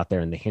kind of out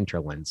there in the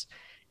hinterlands.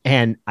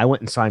 And I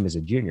went and saw him as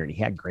a junior and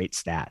he had great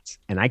stats.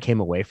 And I came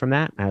away from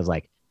that and I was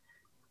like,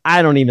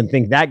 I don't even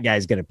think that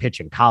guy's going to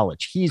pitch in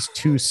college. He's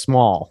too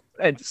small.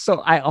 And so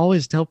I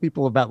always tell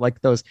people about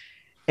like those,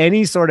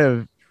 any sort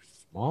of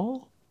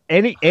small,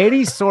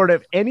 any sort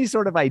of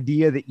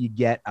idea that you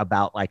get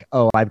about like,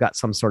 oh, I've got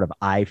some sort of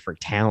eye for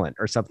talent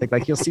or something.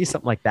 Like you'll see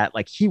something like that.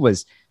 Like he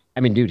was, I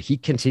mean, dude, he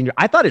continued.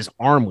 I thought his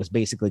arm was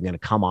basically going to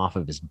come off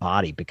of his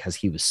body because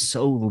he was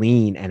so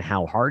lean and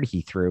how hard he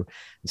threw.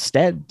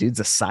 Instead, dude's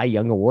a Cy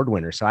Young Award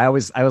winner. So I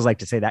always like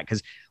to say that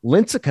because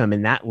Lincecum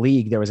in that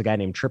league, there was a guy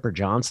named Tripper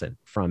Johnson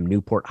from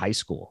Newport High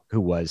School who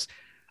was,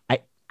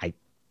 I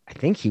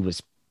think he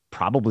was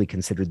probably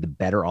considered the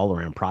better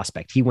all-around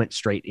prospect. He went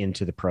straight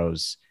into the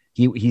pros.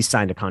 He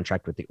signed a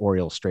contract with the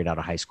Orioles straight out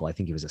of high school. I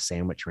think he was a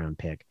sandwich round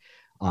pick.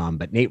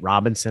 But Nate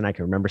Robinson, I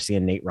can remember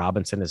seeing Nate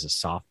Robinson as a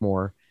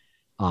sophomore.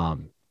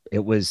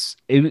 There's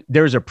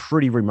a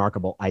pretty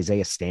remarkable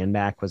Isaiah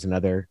Stanback was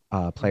another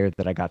player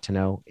that I got to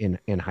know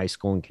in high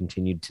school and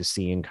continued to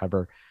see and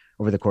cover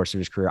over the course of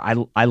his career.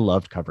 I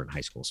loved covering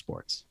high school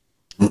sports.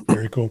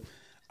 Very cool.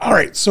 All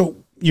right.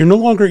 So you're no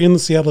longer in the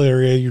Seattle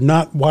area. You're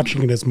not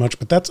watching it as much,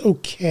 but that's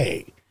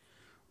okay.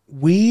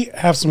 We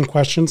have some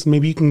questions.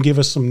 Maybe you can give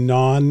us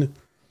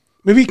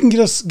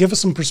give us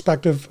some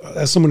perspective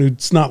as someone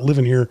who's not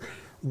living here,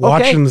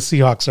 watching the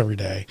Seahawks every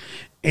day.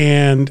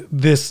 And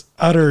this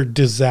utter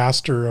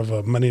disaster of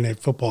a Monday Night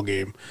Football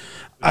game.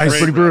 It's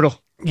pretty brutal.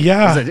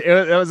 Yeah.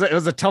 It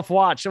was a tough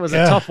watch. It was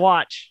a tough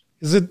watch.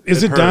 Is it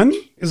done?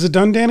 Is it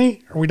done,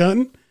 Danny? Are we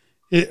done?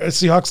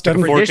 Seahawks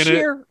done for this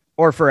year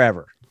or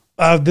forever?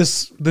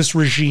 This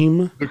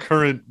regime. The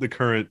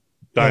current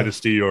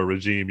dynasty or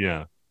regime,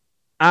 yeah.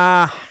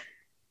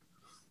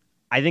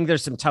 I think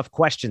there's some tough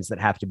questions that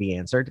have to be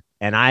answered,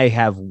 and I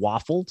have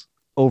waffled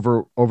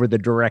over the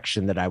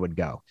direction that I would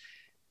go.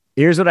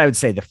 Here's what I would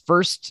say.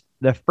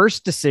 The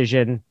first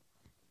decision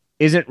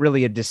isn't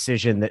really a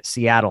decision that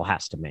Seattle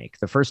has to make.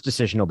 The first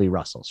decision will be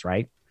Russell's,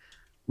 right?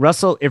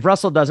 If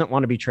Russell doesn't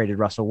want to be traded,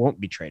 Russell won't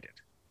be traded.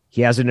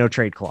 He has a no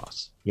trade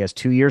clause. He has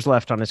 2 years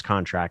left on his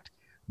contract.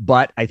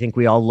 But I think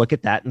we all look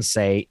at that and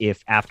say,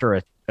 if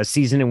after a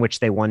season in which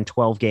they won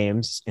 12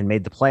 games and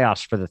made the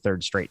playoffs for the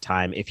third straight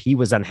time, if he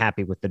was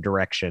unhappy with the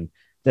direction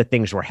that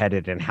things were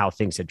headed and how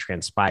things had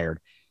transpired.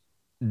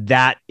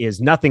 That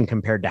is nothing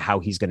compared to how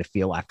he's going to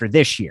feel after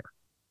this year.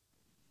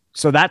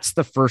 So that's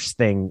the first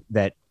thing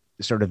that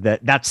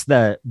that's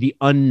the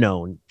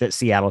unknown that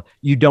Seattle,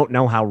 you don't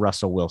know how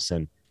Russell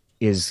Wilson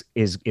is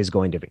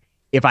going to be.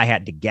 If I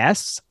had to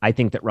guess, I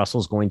think that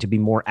Russell's going to be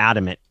more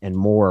adamant and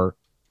more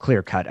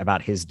clear cut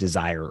about his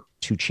desire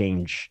to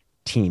change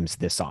teams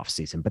this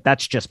offseason, but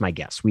that's just my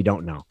guess. We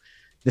don't know.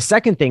 The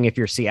second thing, if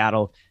you're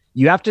Seattle,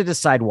 you have to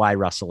decide why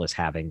Russell is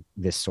having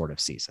this sort of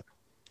season.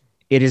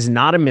 It is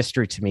not a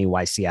mystery to me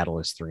why Seattle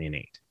is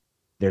 3-8.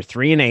 They're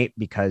 3-8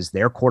 because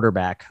their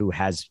quarterback, who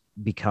has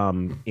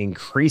become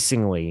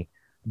increasingly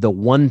the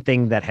one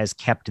thing that has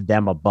kept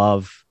them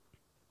above,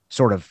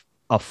 sort of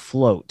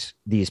afloat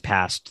these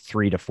past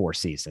 3 to 4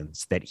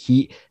 seasons, that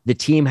the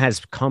team has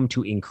come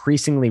to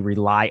increasingly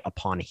rely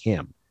upon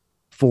him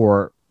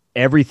for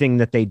everything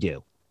that they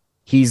do.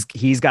 He's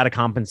got to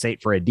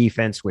compensate for a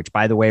defense, which,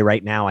 by the way,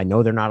 right now, I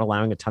know they're not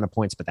allowing a ton of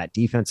points, but that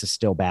defense is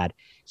still bad.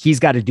 He's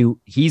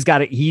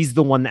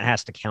the one that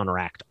has to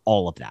counteract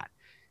all of that.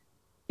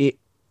 It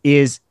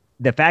is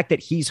the fact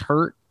that he's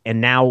hurt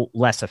and now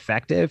less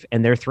effective,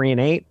 and they're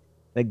 3-8.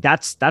 Like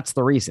that's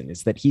the reason,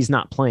 is that he's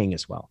not playing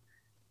as well.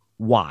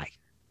 Why?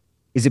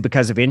 Is it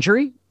because of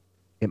injury?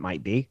 It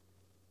might be.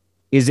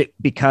 Is it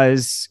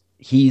because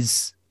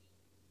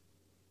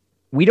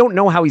we don't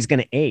know how he's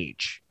going to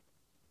age,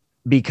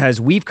 because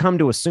we've come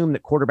to assume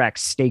that quarterbacks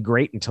stay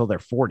great until they're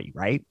 40,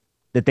 right?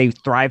 That they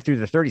thrive through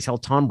the 30s. Hell,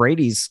 Tom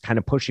Brady's kind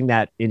of pushing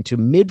that into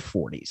mid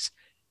 40s,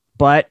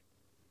 but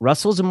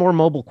Russell's a more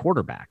mobile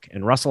quarterback,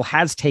 and Russell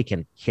has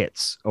taken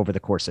hits over the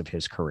course of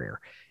his career,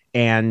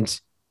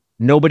 and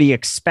nobody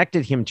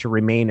expected him to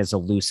remain as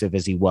elusive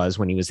as he was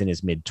when he was in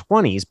his mid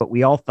 20s, but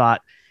we all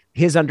thought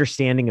his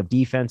understanding of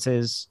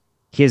defenses,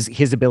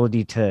 his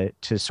ability to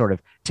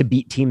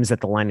beat teams at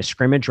the line of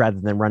scrimmage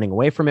rather than running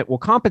away from it, will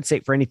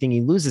compensate for anything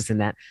he loses in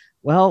that.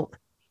 Well,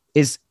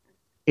 is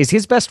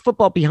his best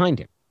football behind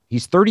him?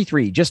 He's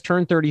 33, just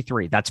turned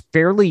 33. That's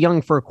fairly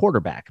young for a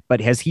quarterback,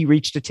 but has he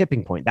reached a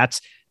tipping point?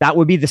 That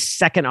would be the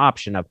second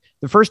option. Of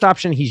the first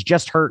option, he's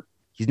just hurt.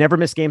 He's never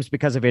missed games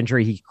because of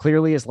injury. He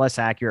clearly is less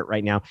accurate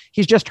right now.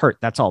 He's just hurt.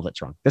 That's all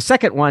that's wrong. The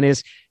second one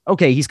is,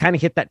 okay, he's kind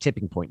of hit that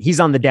tipping point. He's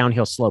on the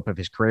downhill slope of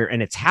his career,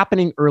 and it's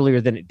happening earlier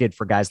than it did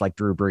for guys like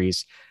Drew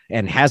Brees,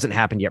 and hasn't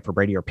happened yet for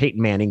Brady or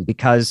Peyton Manning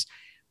because,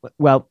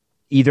 well,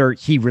 either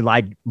he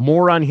relied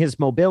more on his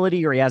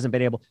mobility or he hasn't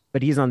been able,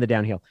 but he's on the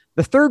downhill.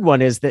 The third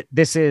one is that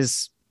this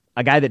is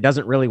a guy that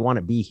doesn't really want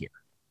to be here,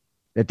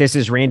 that this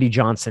is Randy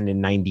Johnson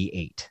in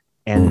 98.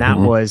 And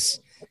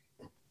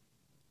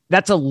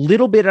that's a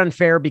little bit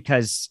unfair,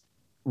 because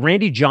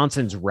Randy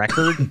Johnson's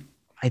record,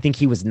 I think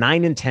he was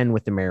 9-10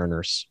 with the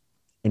Mariners,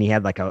 and he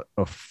had like a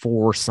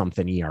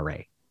 4-something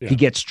ERA. Yeah. He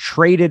gets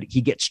traded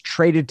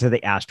to the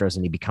Astros,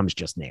 and he becomes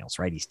just nails,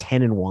 right? He's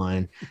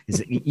 10-1.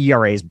 His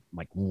ERA is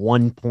like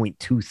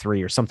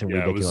 1.23 or something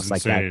ridiculous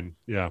like that.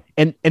 Yeah.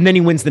 And then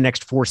he wins the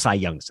next 4 Cy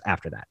Youngs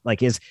after that.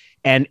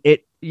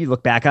 You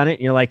look back on it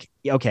and you're like,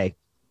 okay,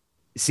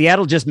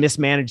 Seattle just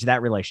mismanaged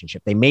that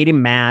relationship. They made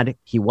him mad.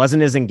 He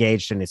wasn't as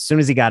engaged. And as soon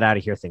as he got out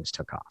of here, things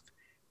took off.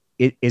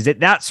 Is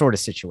it that sort of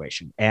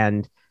situation?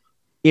 And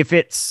if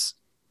it's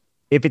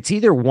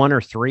either 1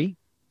 or 3,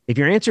 if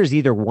your answer is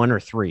either 1 or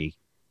 3,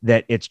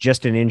 that it's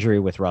just an injury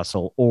with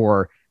Russell,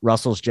 or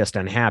Russell's just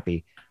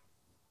unhappy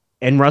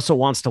and Russell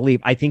wants to leave,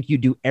 I think you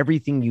do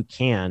everything you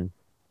can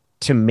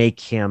to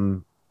make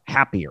him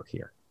happier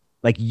here.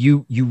 Like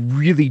you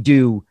really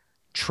do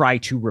try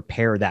to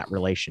repair that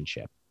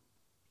relationship.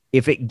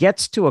 If it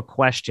gets to a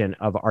question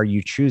of, are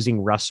you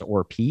choosing Russ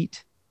or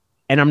Pete?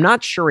 And I'm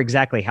not sure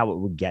exactly how it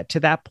would get to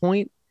that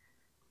point.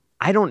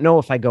 I don't know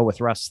if I go with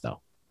Russ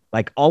though.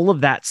 Like, all of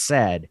that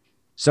said,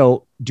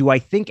 so do I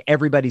think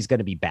everybody's going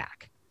to be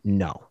back?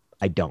 No,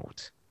 I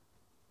don't.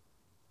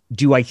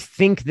 Do I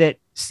think that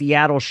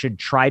Seattle should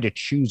try to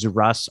choose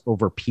Russ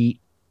over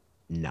Pete?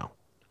 No.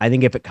 I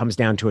think if it comes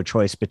down to a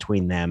choice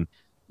between them,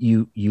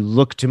 you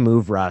look to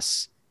move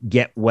Russ,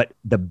 get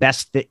the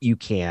best that you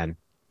can,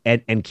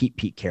 and keep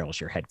Pete Carroll as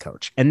your head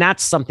coach. And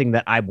that's something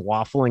that I'm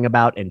waffling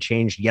about and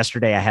changed.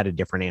 Yesterday, I had a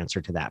different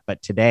answer to that.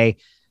 But today,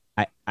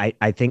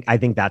 I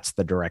think that's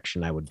the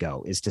direction I would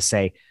go, is to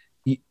say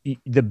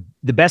the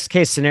best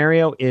case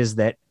scenario is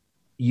that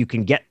you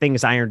can get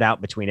things ironed out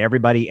between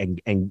everybody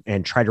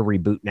and try to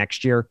reboot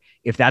next year.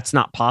 If that's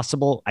not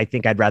possible, I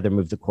think I'd rather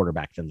move the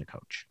quarterback than the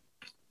coach.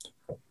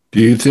 Do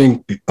you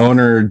think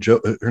owner,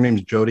 her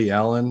name's Jody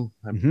Allen?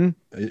 Mm-hmm.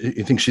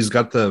 You think she's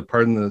got the,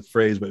 pardon the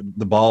phrase, but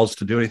the balls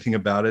to do anything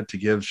about it, to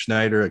give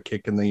Schneider a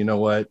kick in the, you know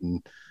what,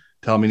 and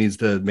tell him he needs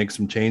to make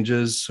some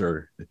changes?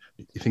 Or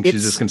you think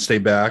she's just going to stay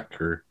back?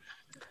 Or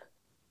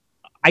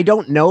I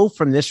don't know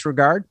from this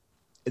regard,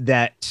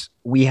 that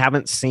we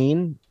haven't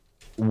seen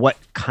what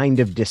kind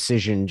of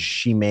decisions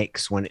she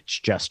makes when it's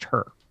just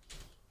her.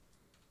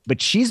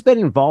 But she's been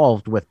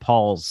involved with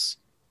Paul's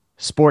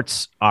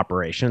sports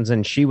operations,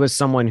 and she was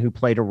someone who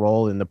played a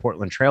role in the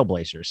Portland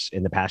Trailblazers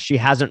in the past. She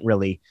hasn't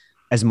really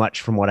as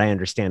much, from what I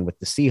understand, with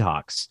the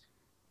Seahawks.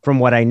 From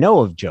what I know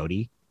of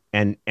Jody,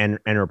 and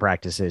her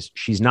practices,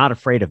 she's not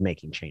afraid of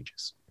making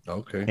changes.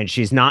 Okay. And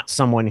she's not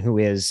someone who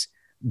is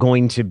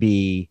going to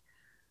be,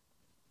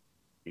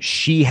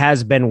 she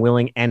has been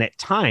willing and at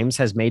times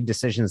has made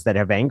decisions that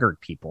have angered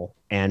people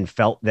and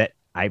felt that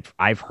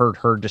I've heard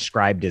her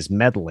described as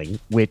meddling,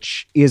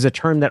 which is a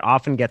term that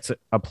often gets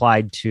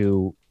applied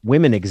to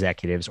women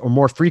executives, or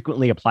more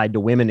frequently applied to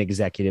women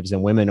executives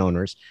and women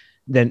owners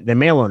than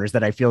male owners,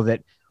 that I feel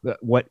that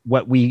what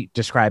we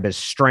describe as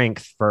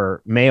strength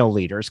for male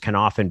leaders can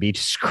often be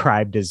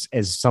described as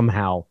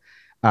somehow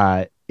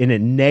in a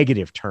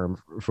negative term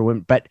for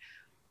women. But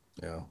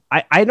yeah,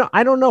 I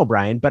don't know,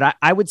 Brian, but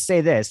I would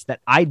say this,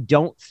 that I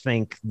don't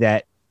think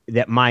that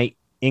my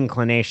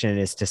inclination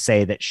is to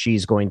say that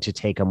she's going to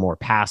take a more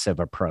passive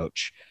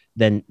approach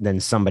than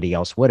somebody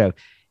else would have.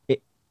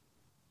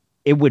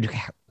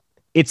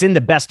 It's in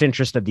the best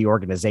interest of the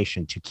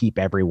organization to keep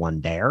everyone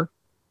there,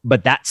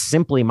 but that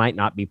simply might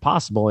not be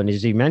possible. And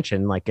as you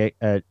mentioned, like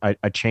a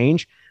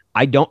change,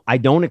 I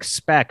don't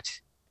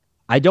expect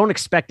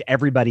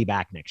everybody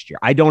back next year.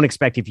 I don't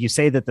expect, if you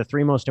say that the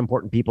three most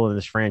important people in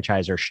this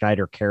franchise are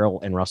Schneider,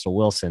 Carroll, and Russell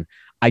Wilson,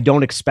 I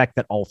don't expect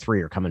that all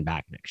three are coming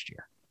back next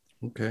year.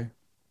 Okay.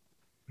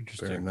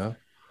 Interesting. Fair enough.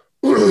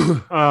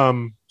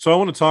 So I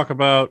want to talk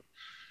about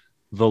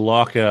the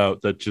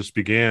lockout that just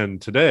began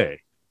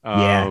today.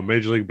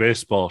 Major League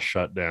Baseball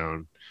shut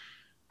down.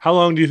 How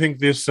long do you think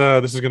this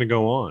is going to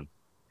go on?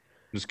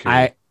 Just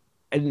kidding.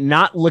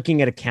 Not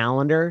looking at a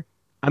calendar,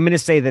 I'm going to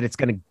say that it's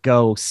going to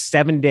go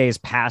 7 days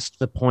past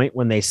the point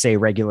when they say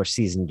regular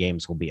season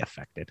games will be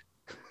affected.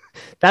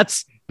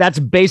 That's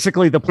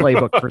basically the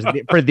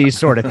playbook for these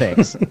sort of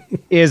things,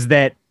 is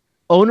that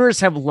owners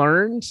have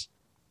learned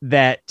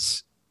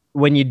that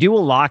when you do a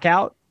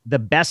lockout, the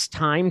best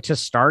time to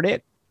start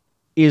it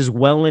is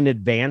well in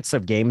advance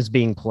of games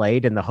being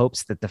played, in the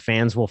hopes that the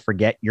fans will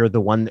forget you're the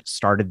one that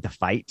started the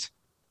fight.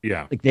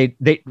 Yeah. Like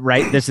they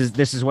right. This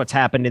is what's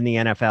happened in the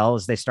NFL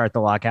as they start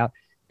the lockout,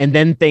 and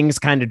then things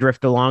kind of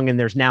drift along and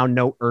there's now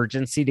no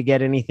urgency to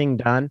get anything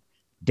done.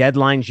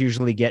 Deadlines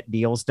usually get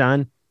deals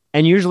done.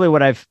 And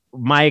usually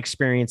my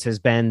experience has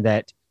been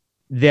that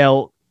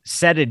they'll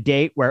set a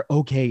date where,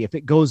 okay, if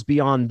it goes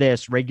beyond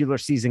this, regular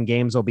season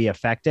games will be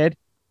affected.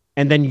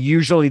 And then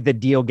usually the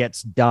deal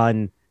gets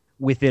done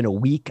within a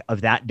week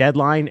of that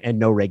deadline and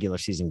no regular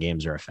season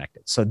games are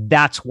affected. So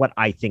that's what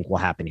I think will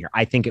happen here.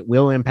 I think it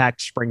will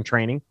impact spring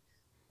training.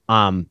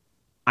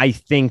 I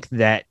think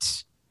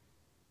that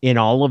in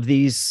all of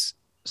these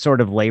sort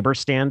of labor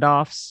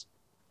standoffs,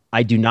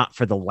 I do not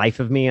for the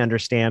life of me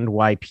understand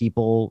why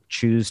people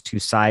choose to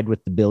side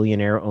with the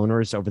billionaire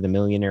owners over the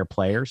millionaire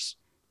players.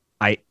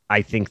 I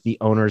think the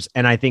owners,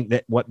 and I think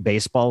that what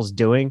baseball's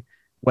doing,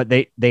 what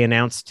they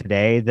announced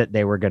today, that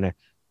they were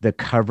the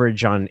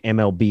coverage on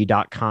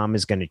MLB.com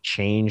is going to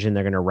change and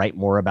they're going to write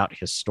more about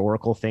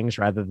historical things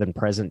rather than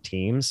present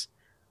teams.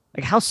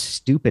 Like, how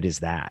stupid is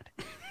that?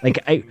 Like,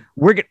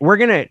 we're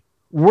going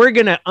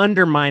to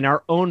undermine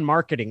our own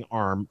marketing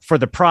arm for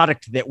the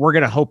product that we're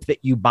going to hope that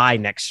you buy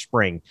next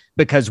spring,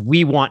 because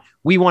we want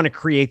to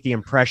create the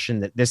impression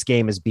that this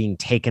game is being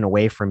taken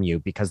away from you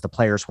because the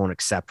players won't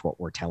accept what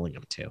we're telling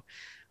them to.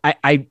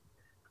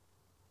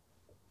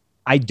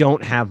 I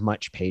don't have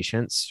much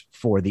patience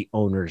for the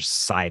owner's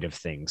side of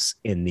things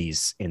in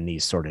these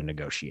sort of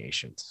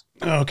negotiations.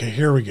 Okay,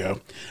 here we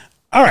go.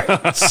 All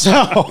right.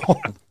 So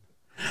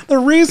the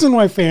reason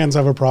why fans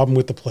have a problem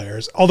with the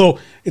players, although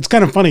it's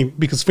kind of funny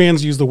because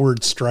fans use the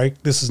word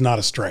strike. This is not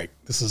a strike.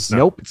 This is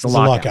it's a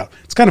lockout.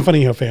 It's kind of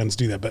funny how fans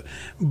do that,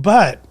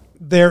 but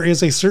there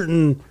is a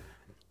certain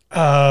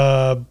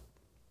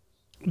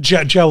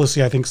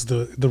jealousy, I think is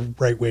the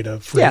right way to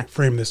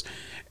frame this.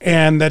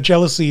 And that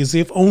jealousy is,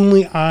 if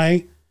only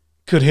I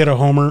could hit a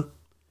homer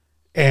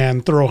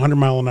and throw a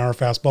 100-mile-an-hour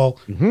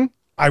fastball,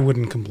 I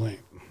wouldn't complain.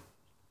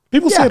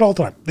 People say it all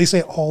the time. They say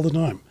it all the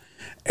time.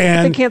 And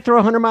but they can't throw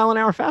a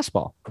 100-mile-an-hour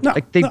fastball. No,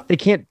 they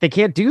can't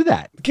do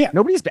that. They can't.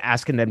 Nobody's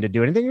asking them to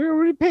do anything. You're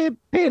already pay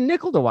a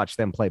nickel to watch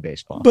them play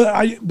baseball. But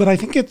I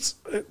think it's,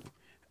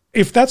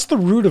 if that's the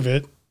root of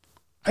it,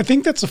 I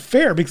think that's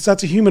fair, because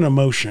that's a human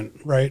emotion,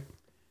 right?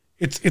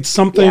 It's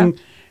something. Yeah.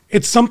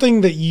 It's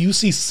something that you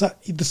see,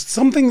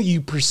 something that you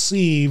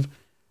perceive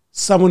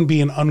someone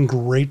being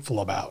ungrateful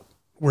about,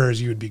 whereas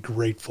you would be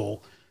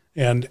grateful.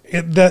 And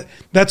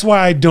that's why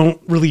I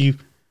don't really,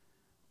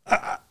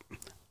 I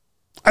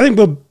think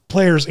the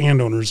players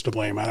and owners to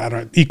blame. I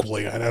don't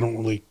equally. I don't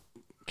really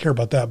care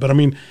about that. But I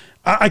mean,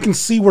 I can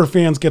see where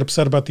fans get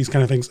upset about these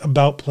kind of things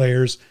about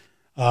players.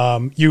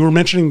 You were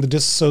mentioning the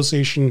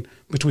disassociation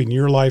between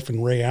your life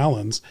and Ray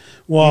Allen's.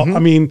 Well, I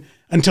mean,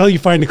 until you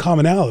find a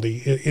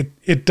commonality,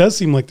 it does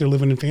seem like they're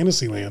living in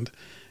fantasy land.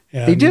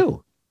 And they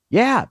do.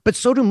 Yeah. But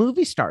so do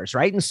movie stars,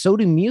 right? And so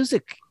do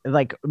music,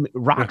 like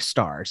rock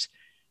stars.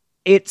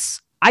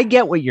 I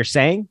get what you're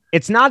saying.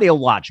 It's not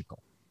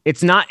illogical.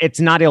 It's not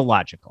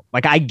illogical.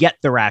 Like, I get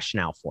the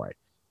rationale for it.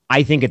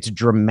 I think it's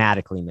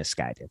dramatically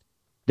misguided.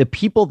 The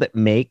people that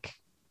make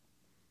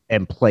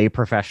and play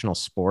professional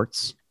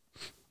sports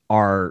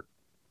are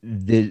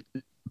the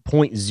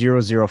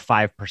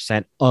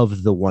 0.005%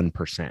 of the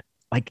 1%.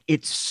 Like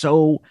it's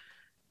so,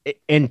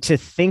 and to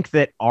think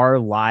that our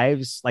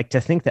lives, like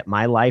to think that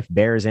my life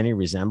bears any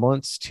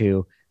resemblance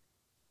to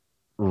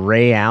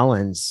Ray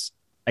Allen's,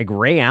 like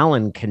Ray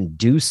Allen can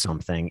do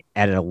something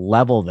at a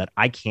level that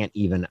I can't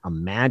even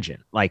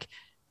imagine. Like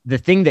the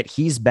thing that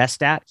he's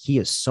best at, he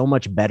is so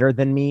much better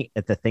than me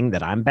at the thing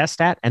that I'm best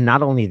at. And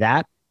not only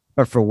that,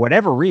 but for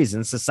whatever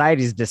reason,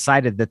 society's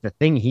decided that the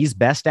thing he's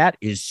best at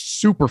is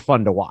super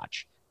fun to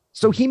watch.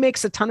 So he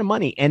makes a ton of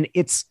money. And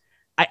it's,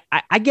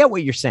 I get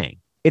what you're saying.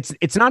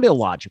 It's not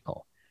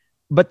illogical,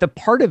 but the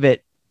part of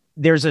it,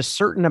 there's a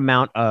certain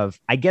amount of,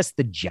 I guess,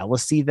 the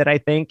jealousy that I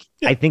think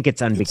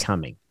it's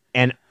unbecoming.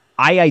 And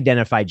I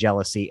identify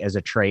jealousy as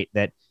a trait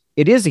that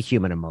it is a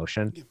human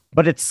emotion,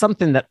 but it's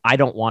something that I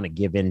don't want to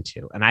give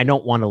into. And I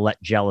don't want to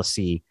let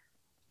jealousy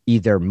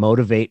either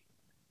motivate.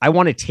 I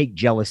want to take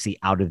jealousy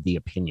out of the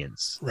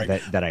opinions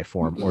that I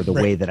form or the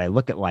way that I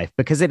look at life,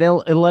 because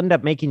it'll end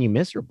up making you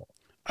miserable.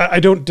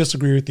 I don't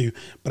disagree with you,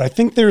 but I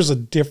think there's a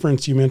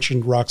difference. You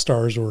mentioned rock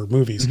stars or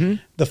movies.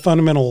 The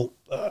fundamental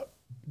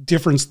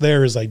difference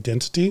there is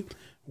identity,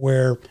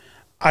 where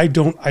I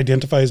don't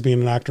identify as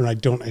being an actor and I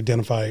don't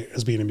identify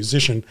as being a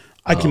musician.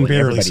 I can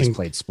barely sing.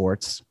 Played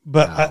sports,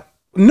 but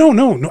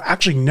no.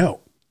 Actually, no.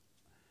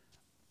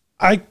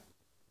 I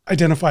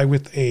identify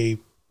with a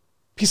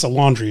piece of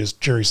laundry, as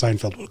Jerry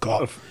Seinfeld would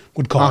call it,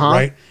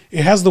 right?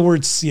 It has the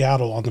word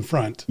Seattle on the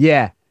front.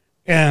 Yeah.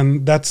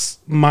 And that's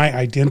my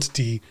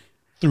identity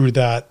through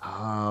that.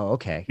 Oh,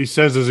 okay. He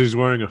says as he's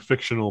wearing a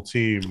fictional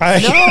team.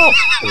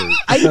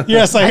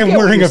 Yes, I am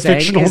wearing a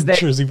fictional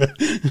jersey.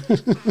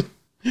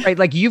 Right,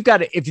 like you've got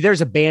to, if there's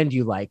a band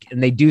you like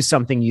and they do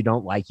something you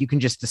don't like, you can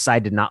just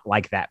decide to not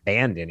like that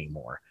band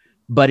anymore.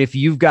 But if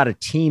you've got a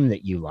team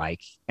that you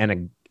like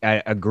and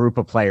a group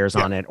of players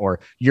on it, or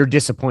you're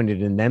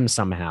disappointed in them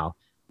somehow,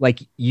 like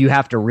you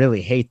have to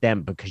really hate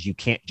them because you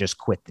can't just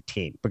quit the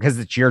team because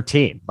it's your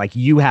team. Like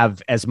you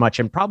have as much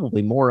and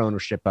probably more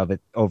ownership of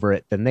it over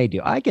it than they do.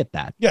 I get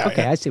that. Yeah.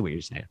 Okay. I see what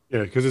you're saying.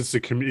 Yeah. Cause it's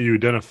the community you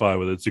identify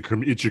with. It's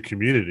your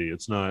community.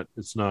 It's not,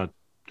 it's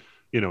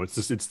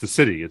the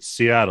city, it's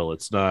Seattle.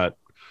 It's not,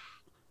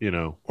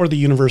 or the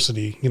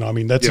university, I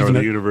mean, that's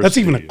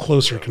even a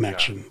closer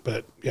connection,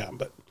 but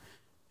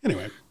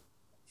anyway,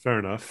 fair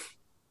enough.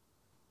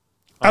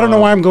 I don't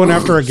know why I'm going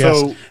after a guest.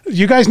 So,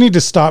 you guys need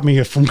to stop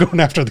me from going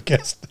after the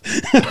guest.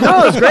 No,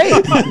 it was great.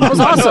 That was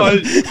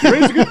awesome. You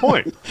raised a good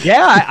point.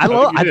 Yeah, I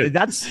love.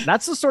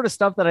 That's the sort of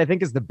stuff that I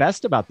think is the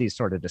best about these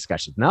sort of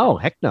discussions. No,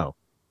 heck no.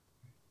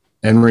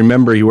 And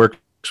remember, he works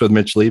with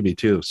Mitch Levy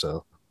too.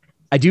 So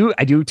I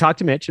do talk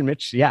to Mitch, and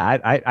Mitch. Yeah,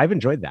 I've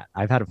enjoyed that.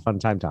 I've had a fun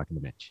time talking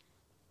to Mitch.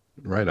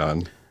 Right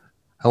on.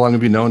 How long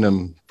have you known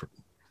him? For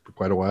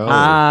quite a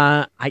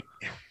while.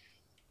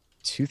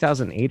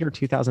 2008 or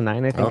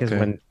 2009, I think, is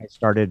when I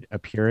started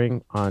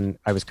appearing on.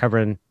 I was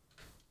covering.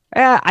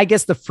 I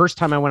guess the first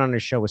time I went on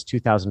his show was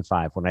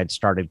 2005 when I'd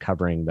started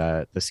covering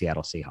the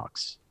Seattle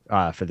Seahawks.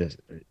 For this,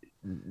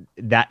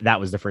 that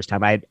was the first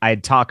time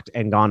I'd talked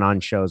and gone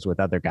on shows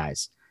with other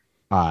guys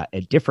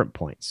at different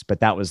points, but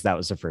that was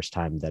the first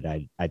time that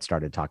I'd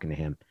started talking to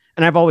him.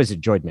 And I've always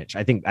enjoyed Mitch.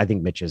 I think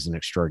Mitch is an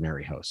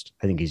extraordinary host.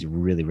 I think he's a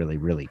really, really,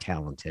 really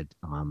talented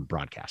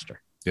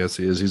broadcaster. Yes,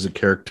 he is. He's a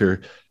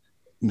character.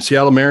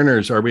 Seattle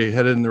Mariners, are we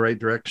headed in the right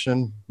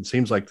direction? It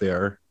seems like they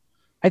are.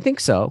 I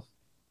think so.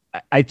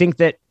 I think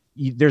that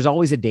there's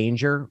always a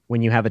danger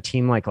when you have a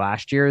team like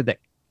last year that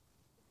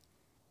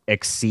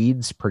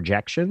exceeds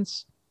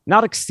projections,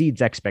 not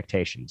exceeds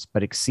expectations,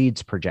 but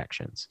exceeds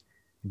projections.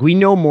 We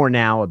know more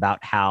now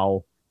about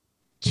how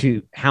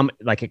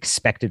like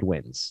expected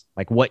wins,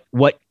 like what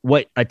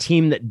a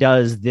team that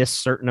does this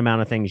certain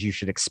amount of things you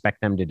should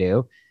expect them to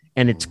do.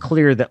 And it's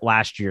clear that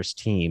last year's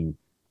team,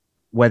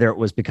 whether it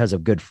was because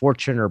of good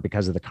fortune or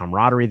because of the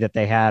camaraderie that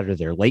they had or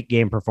their late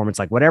game performance,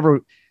 like whatever,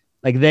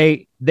 like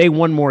they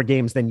won more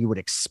games than you would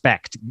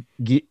expect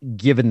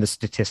given the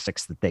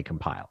statistics that they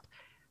compiled.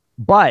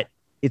 But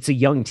it's a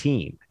young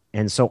team.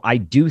 And so I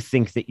do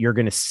think that you're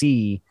going to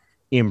see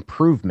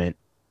improvement,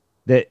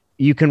 that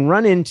you can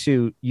run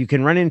into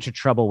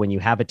trouble when you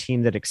have a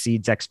team that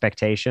exceeds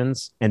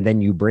expectations and then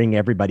you bring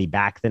everybody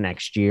back the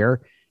next year.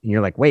 And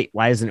you're like, wait,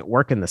 why isn't it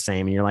working the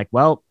same? And you're like,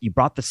 well, you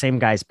brought the same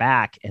guys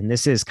back. And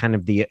this is kind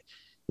of the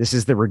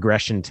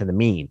regression to the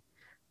mean.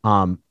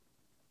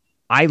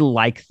 I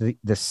like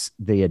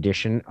the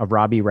addition of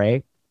Robbie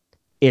Ray.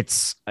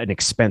 It's an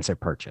expensive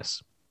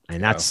purchase.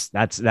 And that's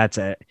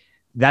a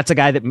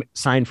guy that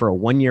signed for a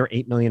 1-year,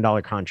 $8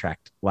 million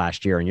contract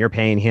last year. And you're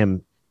paying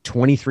him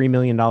 $23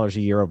 million a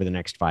year over the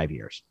next 5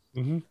 years.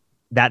 Mm-hmm.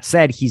 That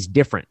said, he's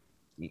different.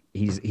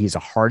 He's a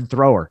hard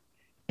thrower.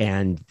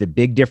 And the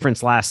big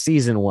difference last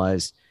season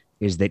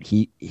is that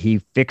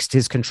he fixed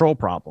his control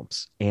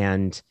problems.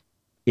 And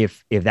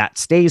if that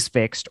stays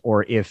fixed,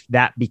 or if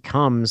that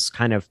becomes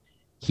kind of,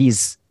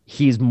 he's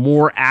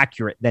more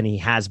accurate than he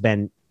has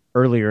been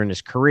earlier in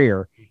his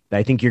career,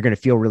 I think you're going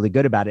to feel really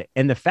good about it.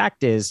 And the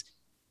fact is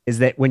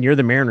that when you're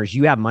the Mariners,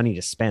 you have money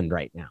to spend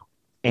right now.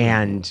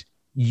 And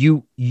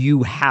you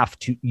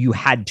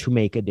had to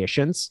make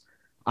additions.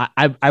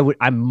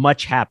 I'm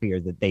much happier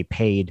that they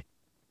paid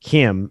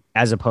him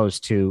as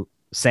opposed to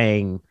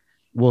saying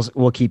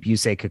we'll keep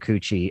Yusei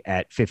Kikuchi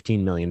at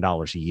 $15 million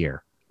a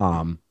year.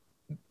 I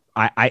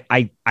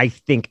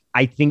think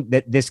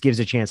that this gives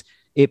a chance.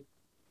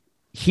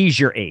 He's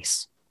your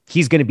ace.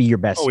 He's going to be your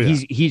best. Oh, yeah.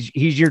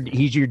 He's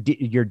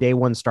your day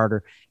one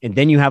starter. And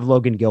then you have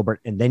Logan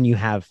Gilbert, and then you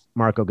have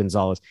Marco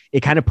Gonzalez.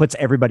 It kind of puts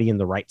everybody in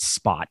the right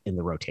spot in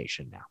the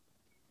rotation now.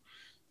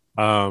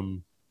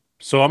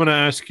 So I'm going to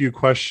ask you a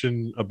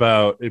question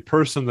about a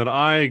person that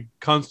I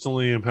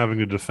constantly am having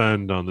to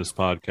defend on this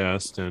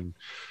podcast,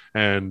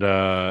 and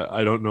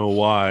I don't know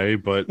why,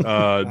 but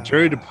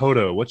Jerry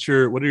Dipoto, what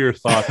are your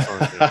thoughts on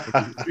him?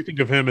 What do you think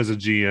of him as a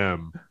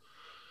GM?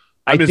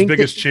 I'm his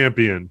biggest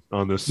champion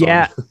on this.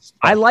 Yeah,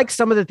 I like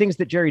some of the things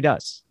that Jerry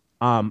does.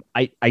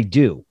 I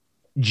do.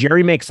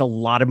 Jerry makes a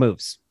lot of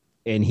moves,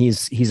 and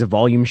he's a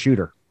volume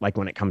shooter. Like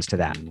when it comes to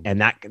that,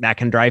 and that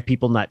can drive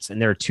people nuts.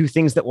 And there are two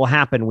things that will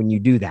happen when you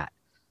do that.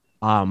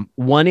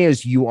 One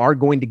is you are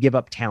going to give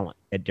up talent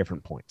at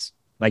different points.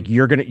 Like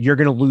you're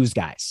gonna lose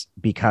guys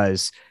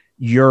because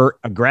you're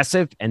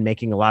aggressive and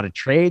making a lot of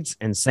trades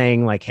and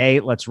saying like, hey,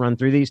 let's run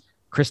through these.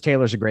 Chris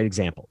Taylor's a great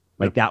example.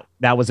 Like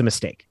that was a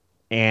mistake,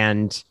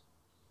 and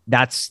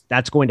that's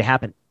going to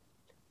happen.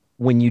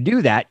 When you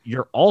do that,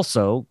 you're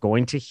also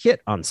going to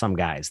hit on some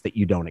guys that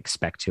you don't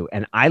expect to.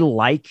 And I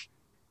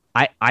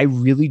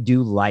really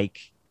do like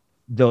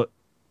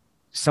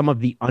some of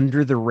the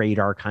under the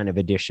radar kind of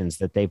additions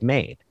that they've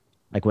made.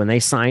 Like when they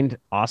signed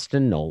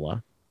Austin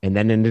Nola and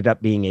then ended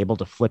up being able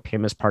to flip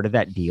him as part of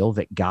that deal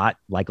that got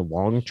like a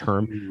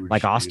long-term,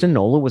 like Austin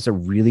Nola was a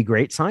really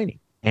great signing,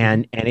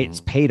 and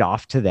it's paid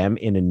off to them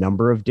in a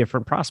number of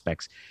different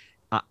prospects.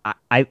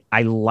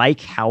 I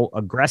like how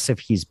aggressive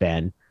he's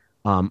been.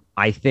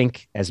 I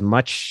think as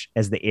much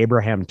as the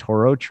Abraham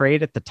Toro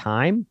trade at the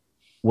time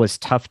was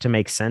tough to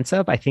make sense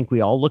of, I think we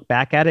all look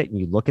back at it and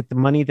you look at the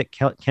money that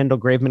Kendall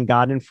Graveman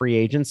got in free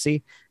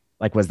agency.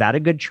 Like, was that a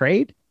good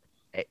trade?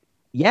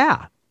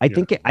 Yeah, I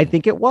think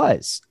it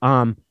was.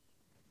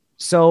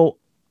 So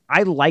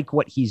I like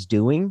what he's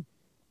doing.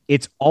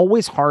 It's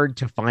always hard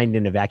to find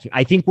in a vacuum.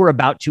 I think we're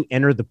about to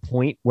enter the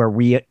point where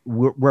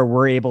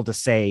we're able to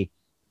say,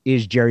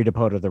 is Jerry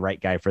Dipoto the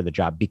right guy for the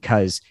job?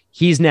 Because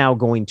he's now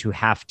going to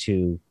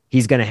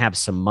he's going to have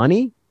some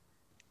money,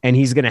 and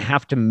he's going to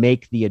have to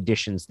make the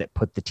additions that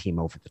put the team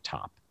over the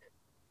top.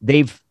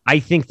 I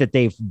think that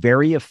they've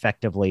very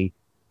effectively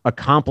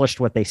accomplished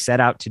what they set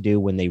out to do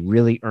when they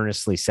really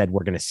earnestly said,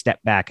 we're going to step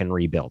back and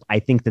rebuild. I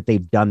think that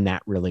they've done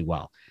that really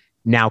well.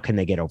 Now, can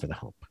they get over the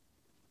hump?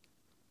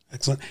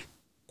 Excellent.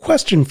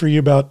 Question for you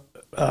about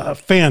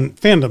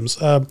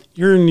fandoms.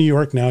 You're in New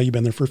York now. You've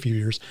been there for a few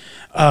years.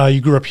 You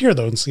grew up here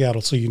though in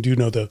Seattle, so you do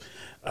know the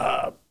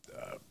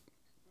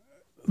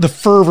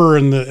fervor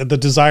and the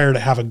desire to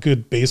have a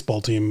good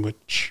baseball team,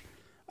 which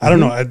I don't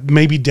know,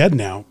 may be dead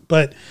now.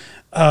 But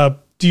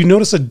do you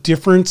notice a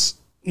difference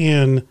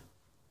in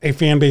a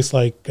fan base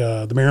like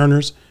the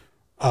Mariners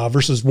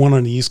versus one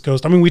on the East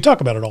Coast? I mean, we talk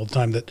about it all the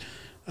time that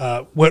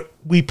what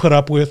we put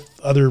up with,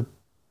 other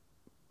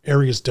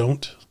areas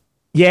don't.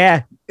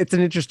 Yeah, it's an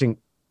interesting.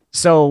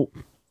 So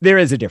there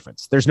is a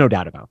difference. There's no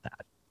doubt about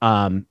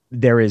that.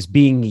 There is,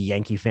 being a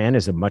Yankee fan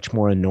is a much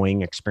more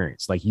annoying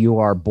experience. Like, you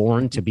are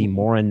born to be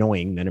more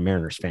annoying than a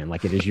Mariners fan.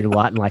 Like, it is your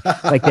lot. And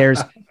like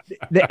there's,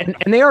 and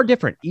they are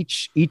different.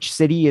 Each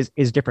city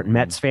is different.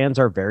 Mets fans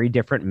are very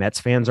different.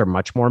 Mets fans are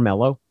much more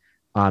mellow.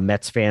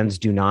 Mets fans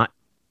do not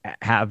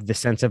have the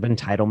sense of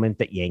entitlement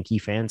that Yankee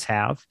fans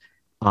have.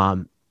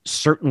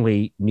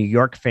 Certainly New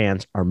York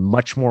fans are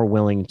much more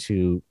willing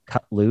to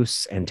cut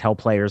loose and tell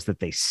players that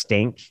they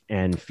stink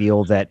and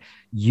feel that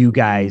you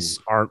guys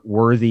aren't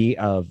worthy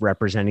of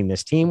representing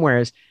this team.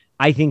 Whereas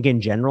I think in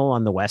general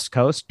on the West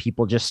Coast,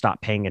 people just stop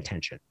paying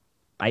attention.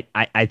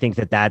 I think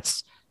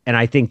that's, and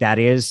I think that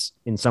is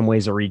in some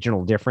ways a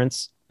regional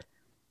difference.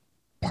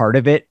 Part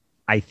of it,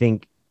 I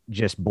think,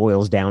 just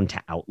boils down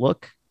to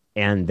outlook,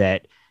 and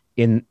that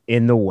in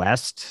the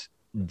West,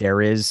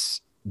 there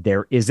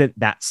isn't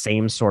that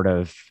same sort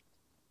of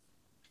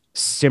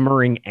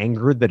simmering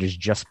anger that is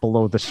just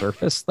below the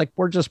surface. Like,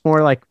 we're just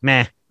more like,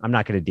 meh, I'm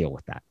not going to deal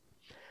with that.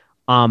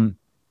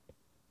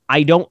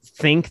 I don't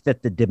think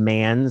that the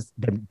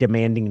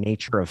demanding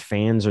nature of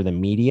fans or the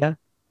media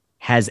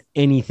has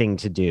anything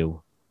to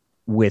do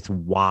with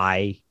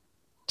why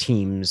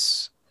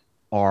teams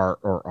are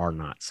or are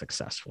not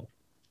successful.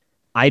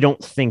 I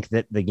don't think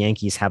that the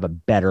Yankees have a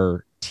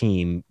better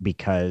team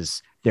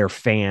because their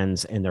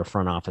fans and their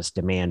front office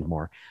demand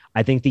more.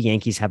 I think the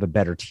Yankees have a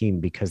better team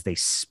because they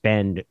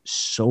spend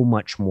so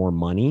much more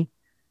money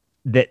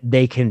that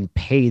they can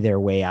pay their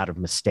way out of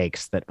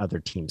mistakes that other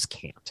teams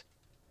can't.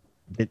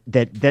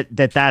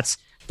 That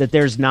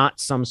there's not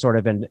some sort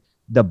of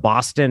the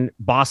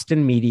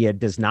Boston media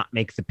does not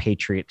make the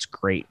Patriots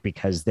great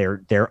because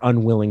they're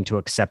unwilling to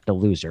accept a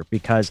loser,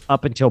 because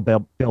up until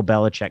Bill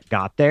Belichick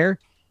got there,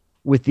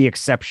 with the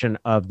exception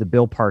of the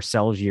Bill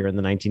Parcells year in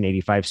the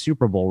 1985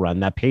 Super Bowl run,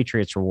 that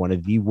Patriots were one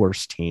of the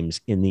worst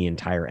teams in the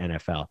entire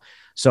NFL.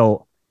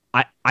 So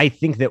I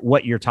think that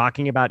what you're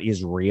talking about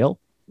is real,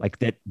 like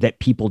that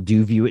people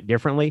do view it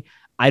differently.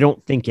 I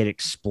don't think it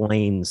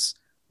explains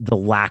the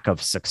lack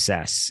of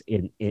success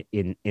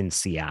in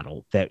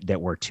Seattle that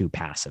we're too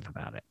passive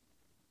about it.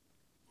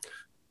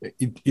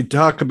 You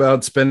talk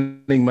about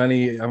spending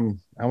money. I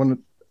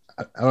don't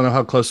know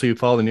how closely you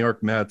follow the New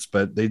York Mets,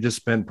 but they just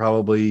spent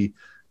probably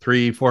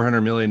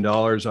 $400 million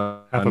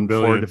on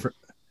four different,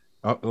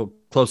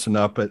 close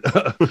enough, but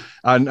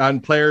on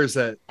players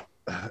that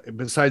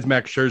besides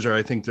Max Scherzer,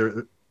 I think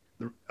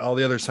all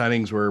the other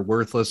signings were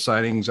worthless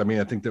signings. I mean,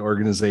 I think the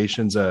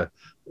organization's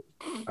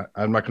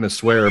I'm not going to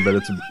swear, but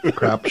it's a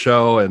crap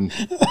show, and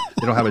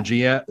they don't have a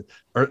GM,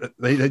 or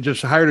they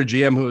just hired a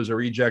GM who was a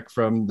reject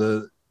from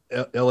the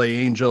LA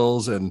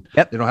Angels, and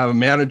they don't have a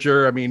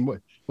manager. I mean,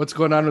 what's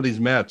going on with these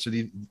Mets?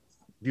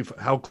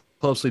 How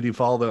closely do you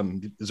follow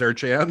them? Is there a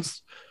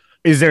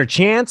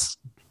chance?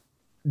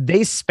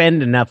 They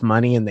spend enough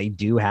money and they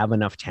do have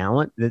enough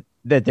talent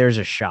that there's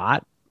a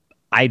shot.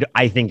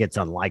 I think it's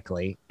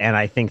unlikely, and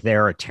I think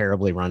they're a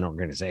terribly run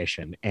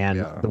organization.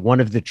 And one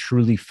of the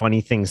truly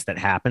funny things that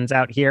happens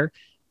out here,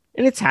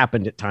 and it's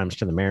happened at times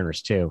to the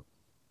Mariners too,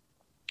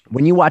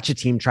 when you watch a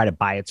team try to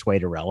buy its way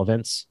to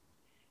relevance,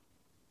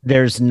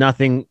 there's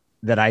nothing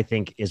that I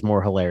think is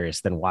more hilarious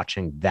than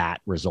watching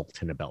that result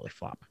in a belly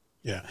flop.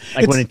 Yeah.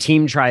 Like when a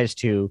team tries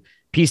to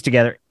piece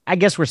together, I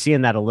guess we're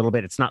seeing that a little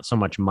bit. It's not so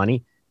much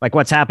money. Like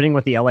what's happening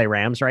with the LA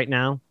Rams right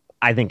now,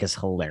 I think is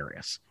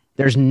hilarious.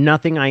 There's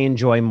nothing I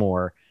enjoy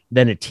more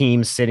than a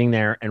team sitting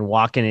there and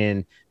walking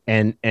in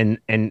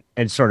and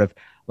sort of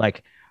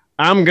like,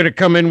 I'm going to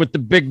come in with the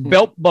big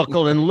belt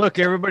buckle and look,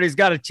 everybody's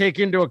got to take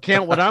into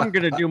account what I'm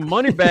going to do.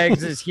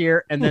 Moneybags is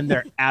here. And then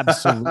they're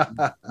absolutely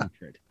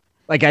putrid.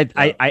 Like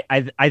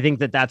I think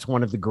that's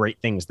one of the great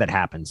things that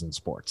happens in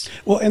sports.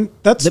 Well, and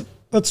that's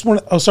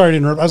one. Sorry to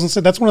interrupt. I was gonna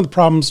say that's one of the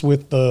problems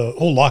with the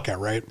whole lockout,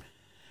 right?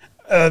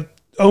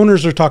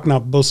 Owners are talking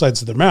out both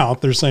sides of their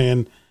mouth. They're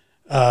saying,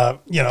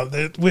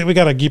 we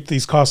got to keep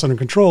these costs under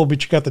control,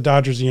 but you got the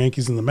Dodgers, the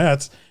Yankees, and the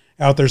Mets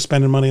out there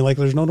spending money like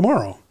there's no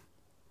tomorrow.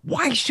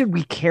 Why should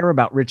we care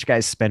about rich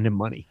guys spending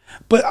money?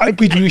 But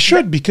we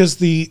should, because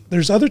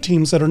there's other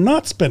teams that are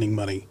not spending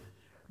money.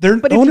 Their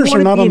owners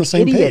are not on the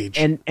same page.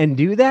 And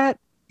do that,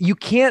 you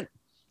can't.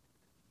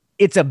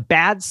 It's a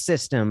bad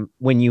system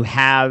when you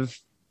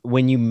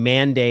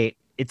mandate.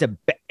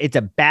 It's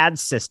a bad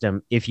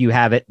system if you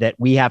have it that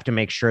we have to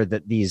make sure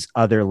that these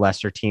other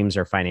lesser teams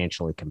are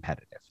financially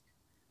competitive,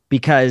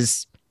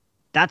 because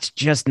that's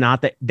just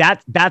not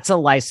that's a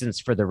license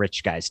for the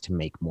rich guys to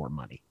make more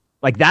money.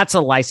 Like that's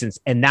a license.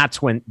 And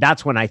that's when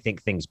I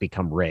think things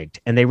become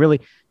rigged, and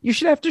you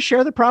should have to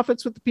share the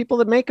profits with the people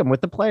that make them,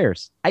 with the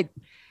players.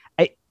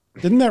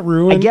 Didn't that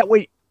ruin? I get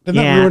what.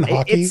 Didn't that ruin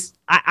hockey?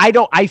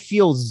 I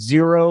feel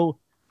zero.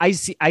 I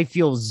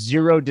feel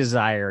zero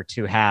desire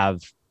to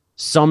have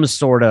some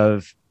sort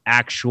of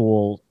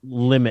actual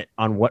limit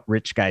on what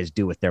rich guys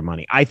do with their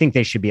money. I think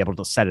they should be able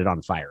to set it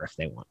on fire if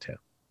they want to.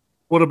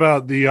 What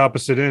about the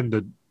opposite end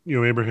that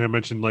Abraham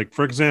mentioned? Like,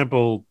 for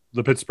example,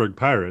 the Pittsburgh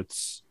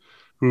Pirates,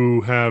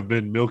 who have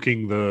been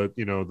milking the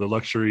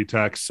luxury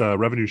tax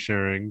revenue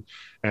sharing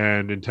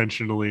and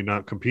intentionally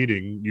not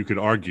competing. You could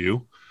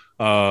argue.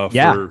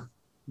 For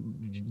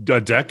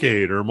a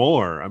decade or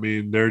more. I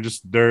mean, they're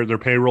just their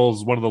payroll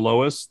is one of the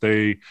lowest.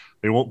 They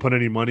won't put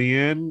any money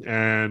in,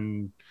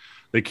 and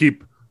they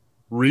keep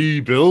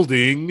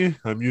rebuilding.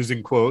 I'm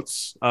using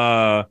quotes,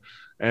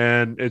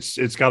 and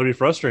it's got to be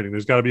frustrating.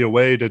 There's got to be a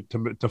way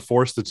to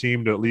force the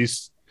team to at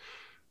least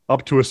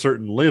up to a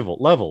certain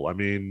level. I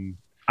mean,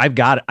 I've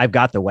got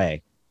the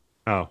way.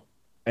 Oh,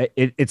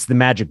 it's the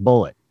magic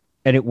bullet,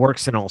 and it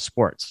works in all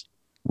sports.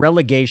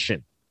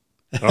 Relegation.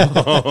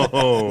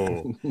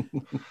 Oh,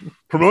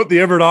 promote the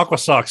Everett Aqua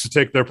Sox to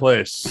take their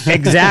place.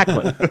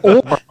 Exactly.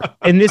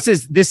 And this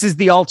is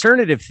the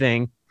alternative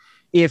thing.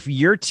 If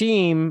your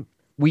team,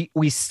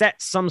 we set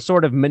some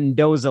sort of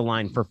Mendoza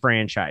line for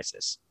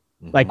franchises,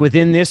 like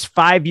within this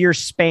 5-year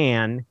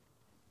span,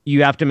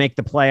 you have to make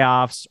the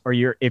playoffs, or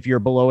if you're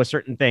below a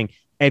certain thing.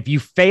 If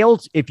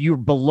you're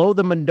below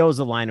the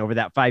Mendoza line over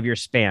that 5-year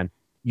span,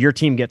 your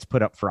team gets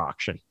put up for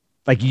auction.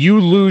 Like you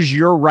lose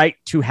your right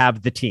to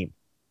have the team.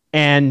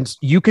 And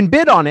you can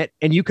bid on it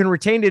and you can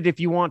retain it if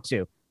you want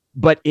to,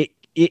 but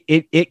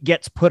it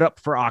gets put up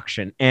for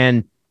auction,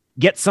 and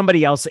get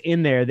somebody else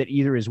in there that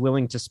either is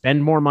willing to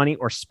spend more money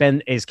or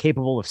is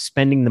capable of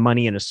spending the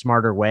money in a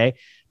smarter way.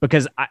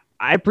 Because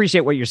I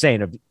appreciate what you're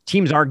saying of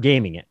teams are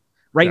gaming it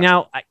right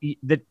now.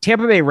 The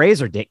Tampa Bay Rays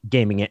are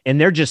gaming it,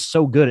 and they're just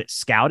so good at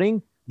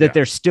scouting that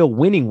they're still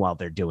winning while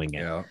they're doing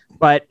it. Yeah.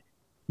 But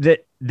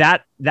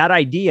that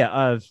idea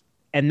of,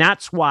 and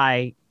that's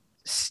why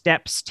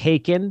steps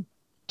taken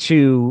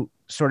to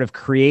sort of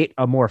create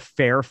a more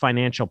fair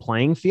financial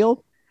playing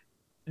field,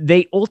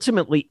 they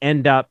ultimately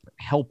end up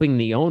helping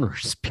the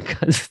owners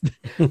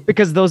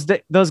because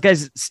those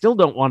guys still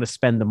don't want to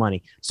spend the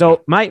money.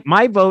 So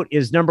my vote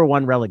is number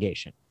one,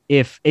 relegation.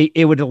 If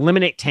it would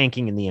eliminate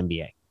tanking in the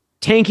NBA.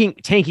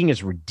 Tanking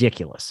is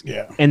ridiculous.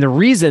 Yeah. And the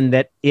reason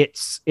that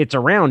it's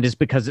around is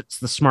because it's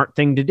the smart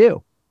thing to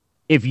do.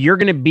 If you're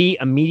going to be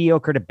a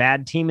mediocre to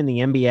bad team in the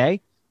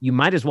NBA, you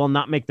might as well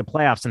not make the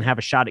playoffs and have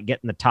a shot at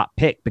getting the top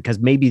pick, because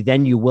maybe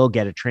then you will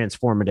get a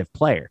transformative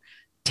player.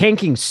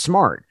 Tanking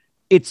smart.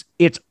 It's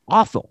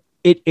awful.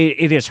 It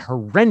is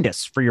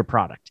horrendous for your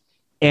product.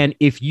 And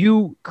if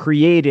you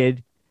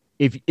did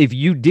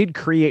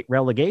create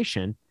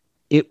relegation,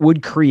 it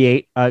would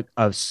create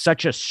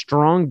such a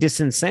strong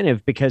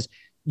disincentive, because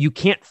you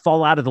can't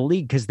fall out of the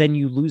league, because then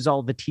you lose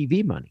all the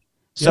TV money.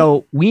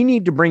 So we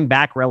need to bring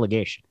back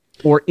relegation,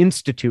 or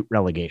institute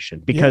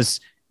relegation, because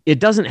it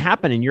doesn't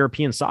happen in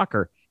European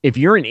soccer. If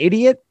you're an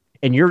idiot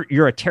and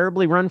you're a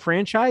terribly run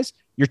franchise,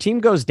 your team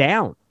goes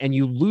down and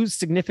you lose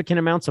significant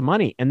amounts of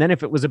money. And then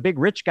if it was a big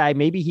rich guy,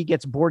 maybe he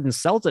gets bored and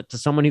sells it to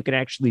someone who can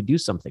actually do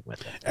something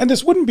with it. And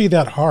this wouldn't be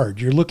that hard.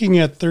 You're looking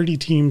at 30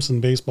 teams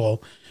in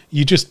baseball.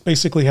 You just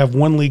basically have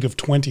one league of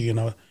 20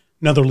 and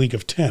another league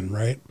of 10,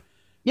 right?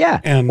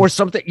 Yeah. And, or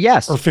something.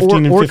 Yes. Or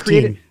 15 and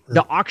 15.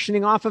 The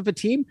auctioning off of a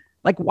team.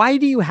 Like, why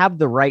do you have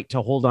the right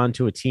to hold on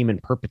to a team in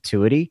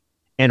perpetuity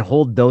and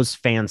hold those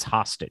fans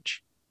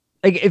hostage?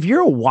 Like, if you're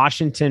a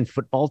Washington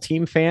football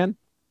team fan,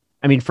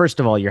 I mean, first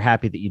of all, you're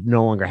happy that you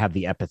no longer have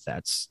the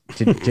epithets.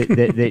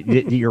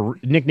 Your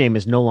nickname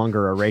is no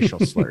longer a racial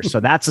slur.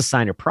 So that's a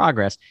sign of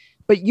progress.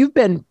 But you've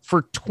been,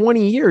 for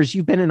 20 years,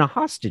 you've been in a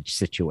hostage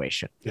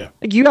situation. Yeah.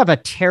 Like, you have a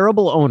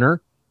terrible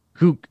owner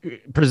who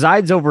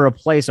presides over a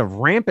place of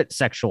rampant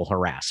sexual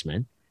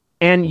harassment.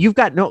 And you've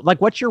got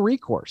what's your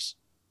recourse?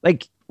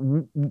 Like,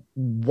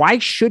 why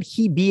should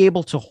he be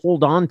able to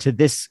hold on to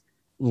this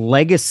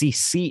legacy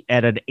seat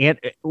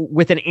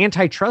with an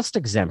antitrust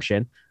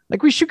exemption?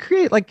 Like, we should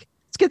create, let's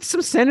get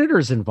some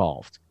senators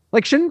involved.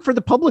 Like, for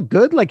the public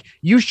good,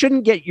 you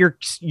shouldn't get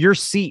your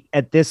seat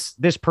at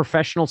this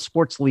professional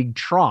sports league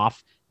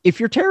trough if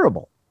you're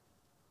terrible.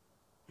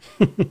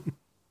 Did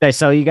I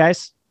sell you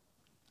guys?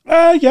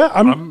 Yeah,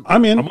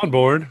 I'm in. I'm on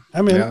board.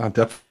 I'm in. Yeah,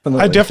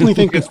 definitely. I definitely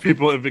think if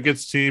it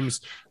gets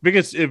teams,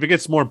 if it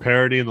gets more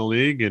parity in the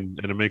league and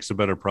it makes a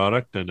better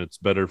product, and it's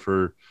better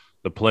for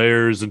the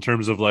players in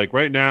terms of,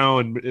 right now,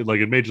 and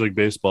in Major League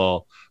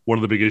Baseball, one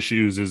of the big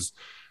issues is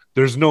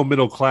there's no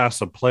middle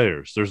class of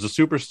players. There's the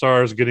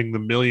superstars getting the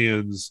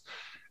millions,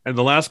 and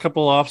the last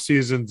couple off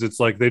seasons, it's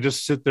like they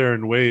just sit there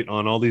and wait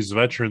on all these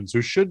veterans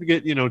who should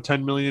get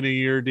 $10 million a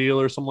year deal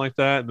or something like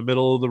that in the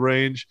middle of the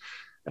range.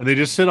 And they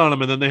just sit on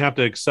them, and then they have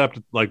to accept,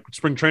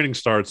 spring training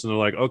starts, and they're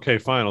like, okay,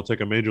 fine, I'll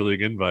take a major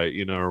league invite,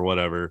 or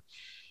whatever.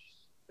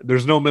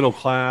 There's no middle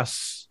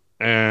class,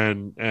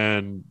 and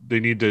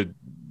they need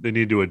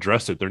to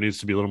address it. There needs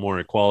to be a little more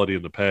equality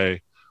in the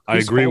pay. I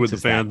agree with the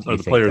fans or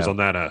the players on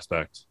that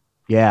aspect.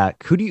 Yeah.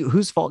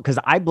 Whose fault? Because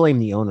I blame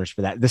the owners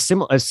for that.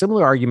 A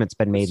similar argument's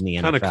been made in the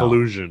NFL. Kind of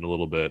collusion a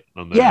little bit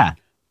on that. Yeah.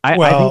 I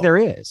think there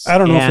is. I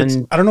don't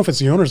know if it's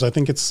the owners. I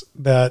think it's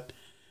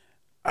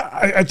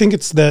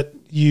that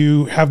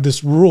you have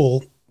this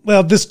rule.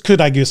 Well, this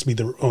could, I guess, be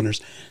the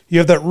owners. You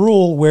have that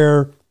rule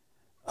where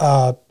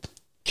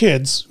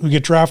kids who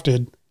get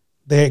drafted,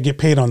 they get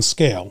paid on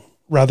scale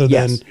rather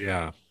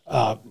than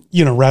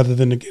rather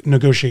than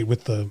negotiate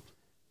with the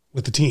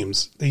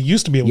teams. They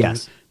used to be able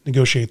to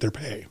negotiate their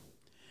pay.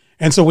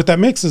 And so what that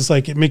makes is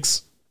it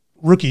makes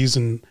rookies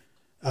and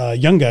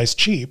young guys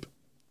cheap.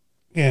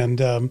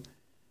 And I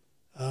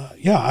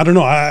don't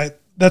know.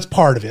 That's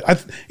part of it.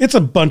 It's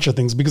a bunch of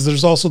things, because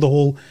there's also the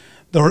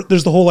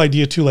whole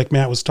idea too, like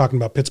Matt was talking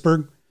about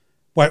Pittsburgh.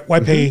 Why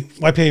pay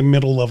a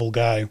middle level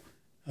guy?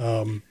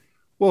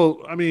 Well,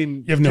 I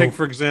mean, take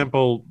for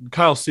example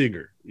Kyle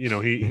Seager.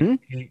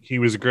 He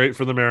was great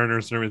for the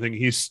Mariners and everything.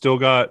 He's still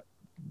got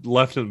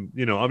left in.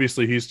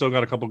 Obviously he's still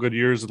got a couple good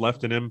years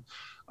left in him.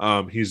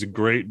 He's a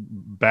great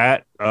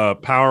bat,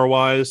 power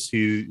wise.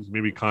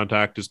 Maybe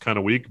contact is kind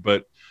of weak,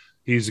 but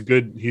he's a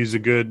good,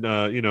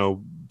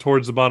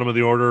 towards the bottom of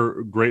the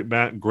order, great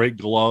bat, great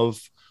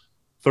glove,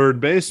 third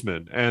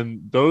baseman.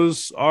 And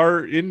those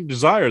are in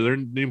desire.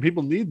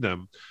 People need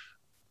them,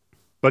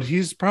 but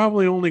he's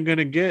probably only going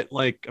to get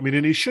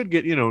and he should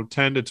get, $10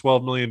 to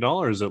 $12 million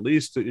at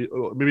least,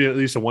 maybe at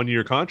least a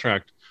 1-year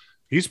contract.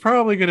 He's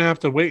probably going to have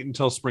to wait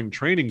until spring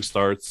training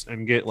starts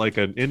and get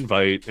an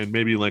invite and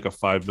maybe a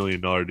 $5 million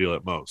deal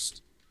at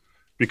most,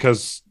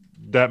 because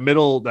that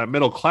middle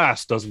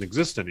class doesn't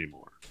exist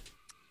anymore.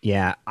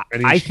 Yeah.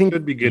 And I think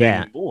should be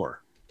getting more.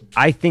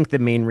 I think the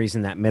main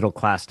reason that middle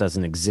class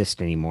doesn't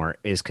exist anymore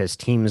is because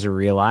teams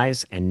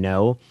realize and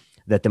know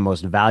that the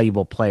most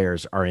valuable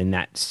players are in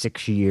that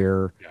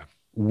 6-year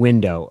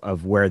window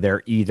of where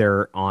they're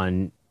either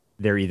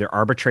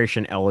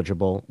arbitration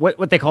eligible,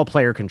 what they call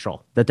player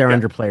control, that they're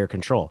under player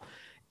control.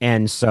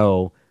 And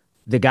so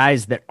the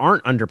guys that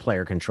aren't under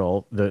player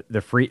control,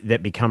 the free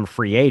that become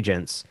free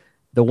agents,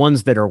 the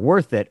ones that are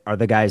worth it are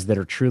the guys that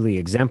are truly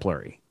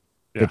exemplary,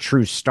 the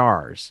true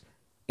stars.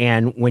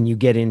 And when you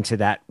get into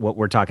that, what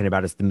we're talking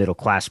about is the middle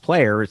class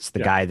player. It's the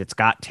guy that's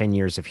got 10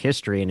 years of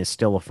history and is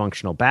still a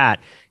functional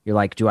bat. You're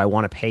like, do I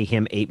want to pay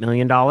him $8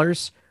 million,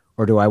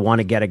 or do I want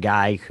to get a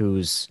guy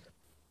who's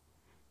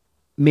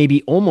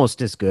maybe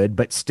almost as good,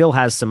 but still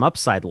has some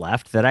upside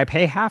left that I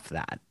pay half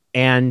that?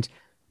 And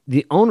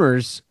the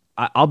owners,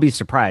 I'll be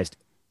surprised.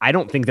 I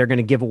don't think they're going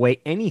to give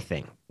away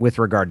anything with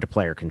regard to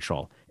player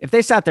control. If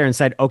they sat there and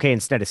said, okay,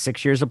 instead of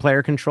 6 years of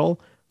player control,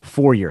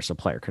 4 years of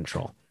player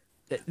control,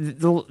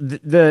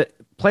 the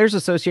Players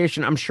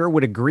Association, I'm sure,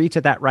 would agree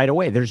to that right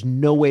away. There's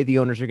no way the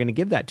owners are going to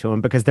give that to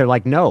them, because they're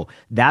like, no,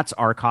 that's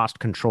our cost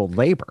controlled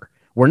labor.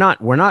 We're not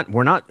going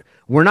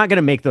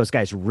to make those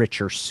guys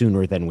richer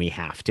sooner than we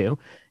have to.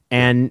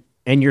 And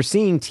you're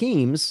seeing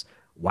teams,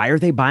 why are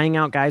they buying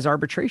out guys'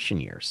 arbitration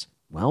years?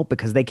 Well,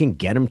 because they can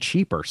get them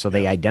cheaper. So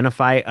they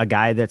identify a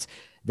guy that's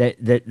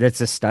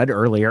a stud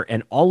earlier.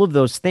 And all of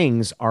those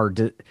things are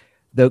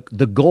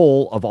the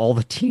goal of all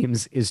the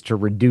teams is to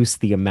reduce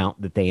the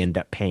amount that they end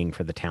up paying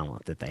for the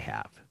talent that they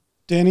have.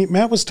 Danny,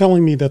 Matt was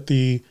telling me that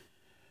the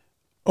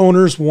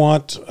owners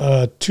want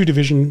two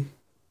division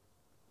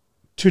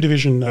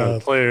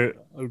player.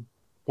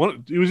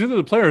 It was either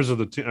the players or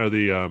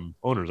the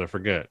owners. I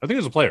forget. I think it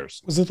was the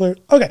players. Was it player?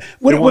 Okay.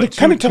 What it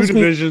kind of tells two me,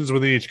 divisions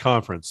within each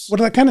conference. What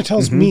that kind of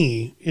tells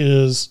me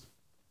is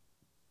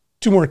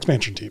 2 more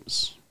expansion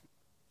teams.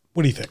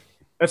 What do you think?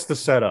 That's the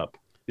setup.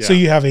 Yeah. So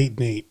you have 8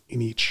 and 8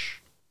 in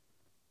each.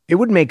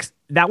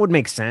 That would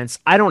make sense.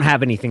 I don't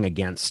have anything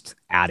against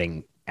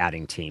adding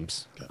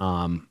teams.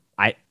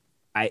 Okay.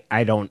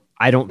 I don't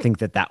think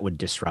that would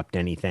disrupt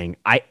anything.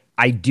 I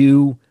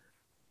don't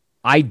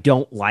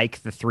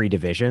like the 3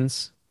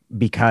 divisions,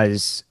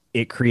 because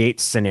it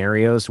creates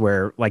scenarios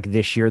where, like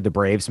this year, the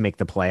Braves make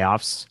the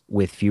playoffs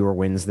with fewer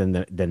wins than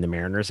the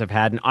Mariners have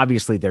had. And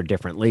obviously they're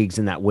different leagues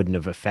and that wouldn't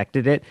have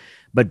affected it.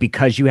 But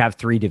because you have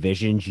 3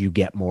 divisions, you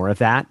get more of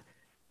that.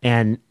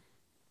 And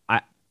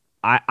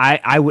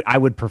I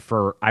would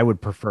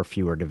prefer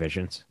fewer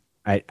divisions.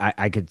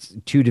 I could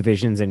 2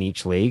 divisions in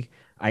each league.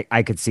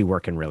 I could see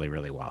working really,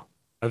 really well.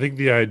 I think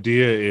the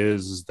idea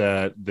is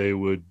that it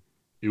would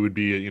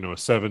be a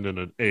 7 and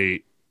an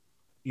 8,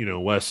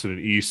 West and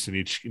an East in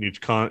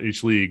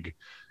each league,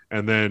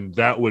 and then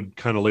that would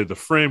kind of lay the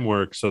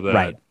framework so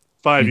that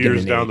 5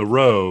 years down the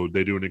road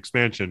they do an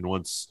expansion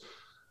once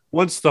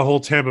the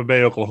whole Tampa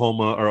Bay once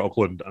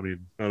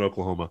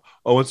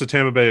the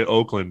Tampa Bay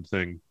Oakland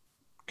thing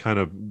kind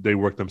of they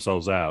work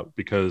themselves out.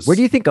 Because where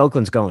do you think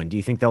Oakland's going? Do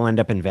you think they'll end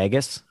up in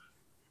Vegas?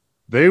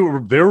 They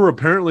were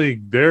apparently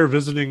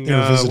visiting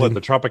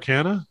the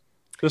Tropicana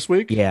this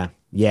week. Yeah.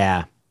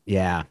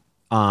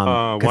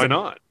 Why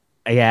not?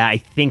 Yeah, I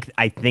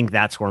think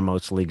that's where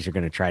most leagues are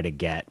going to try to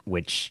get,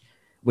 which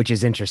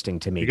is interesting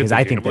to me, because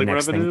I think the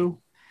next revenue?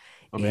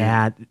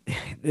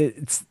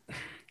 it's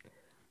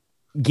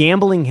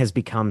gambling has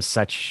become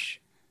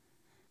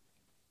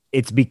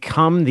it's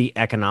become the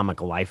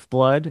economic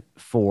lifeblood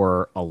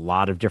for a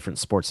lot of different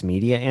sports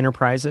media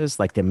enterprises,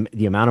 like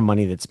the amount of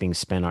money that's being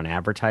spent on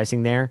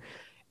advertising there.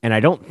 And I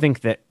don't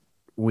think that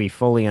we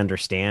fully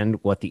understand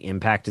what the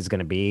impact is going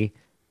to be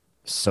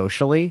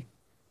socially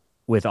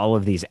with all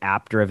of these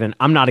app-driven.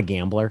 I'm not a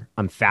gambler.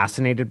 I'm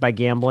fascinated by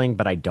gambling,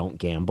 but I don't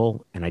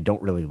gamble, and I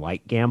don't really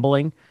like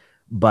gambling.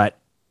 But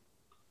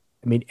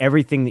I mean,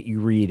 everything that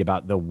you read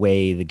about the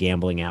way the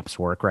gambling apps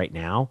work right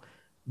now,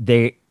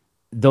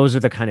 those are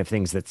the kind of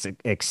things that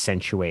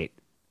accentuate,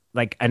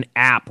 like an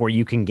app where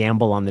you can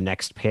gamble on the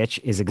next pitch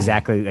is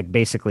exactly like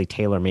basically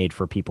tailor-made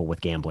for people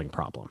with gambling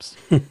problems.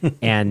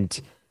 And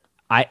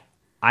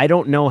I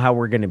don't know how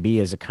we're going to be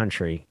as a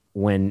country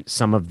when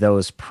some of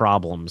those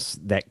problems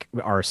that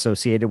are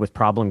associated with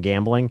problem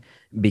gambling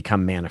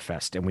become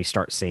manifest and we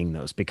start seeing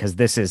those, because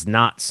this is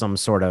not some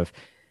sort of,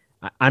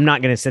 I'm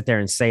not going to sit there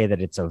and say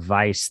that it's a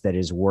vice that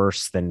is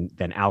worse than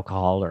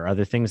alcohol or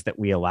other things that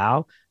we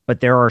allow,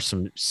 but there are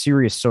some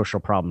serious social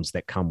problems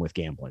that come with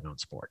gambling on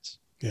sports.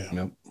 Yeah.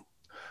 Yep.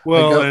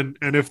 Well, and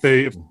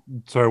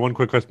sorry, one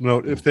quick question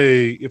note. If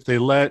they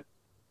let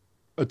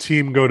a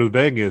team go to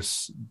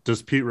Vegas,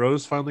 does Pete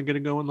Rose finally get to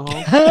go in the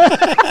hall?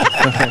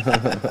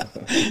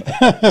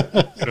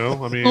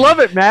 I mean, love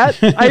it, Matt.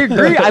 I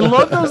agree. I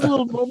love those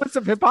little moments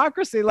of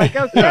hypocrisy. Like,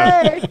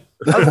 okay,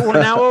 we're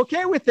now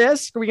okay with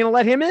this. Are we going to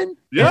let him in?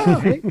 Yeah.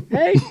 Hey,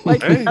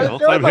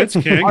 all-time hits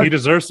king. He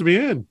deserves to be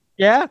in.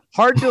 Yeah.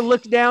 Hard to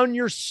look down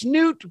your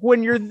snoot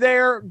when you're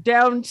there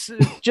down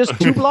just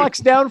 2 blocks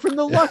down from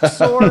the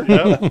Luxor.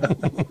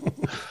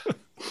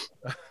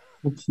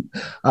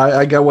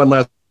 I got one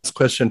last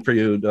question for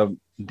you.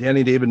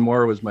 Danny David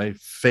Moore was my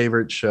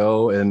favorite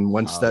show, and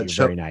once that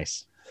show, very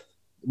nice.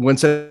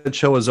 Once that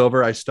show was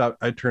over, I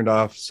turned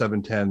off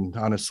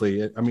 710.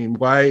 Honestly, I mean,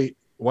 why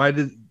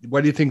do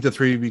you think the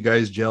 3 of you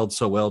guys gelled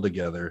so well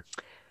together?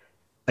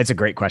 That's a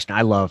great question.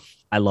 I love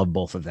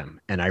both of them,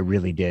 and I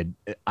really did.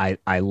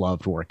 I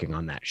loved working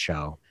on that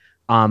show.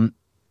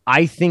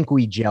 I think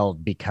we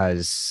gelled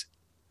because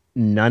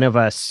none of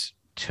us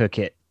took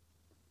it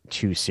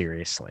too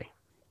seriously.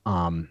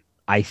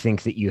 I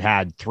think that you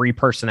had 3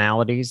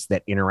 personalities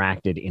that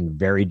interacted in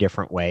very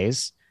different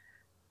ways,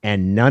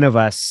 and none of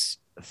us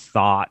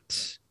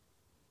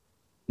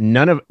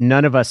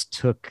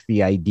took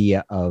the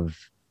idea of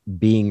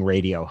being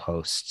radio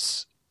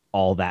hosts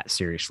all that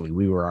seriously.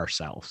 We were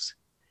ourselves,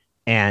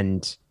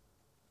 and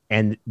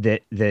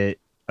the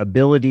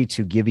ability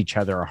to give each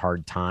other a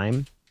hard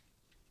time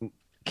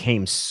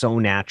came so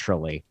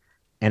naturally.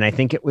 And I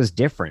think it was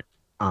different.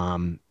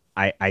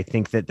 I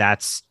think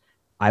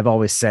I've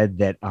always said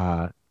that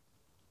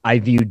I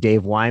view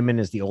Dave Wyman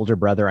as the older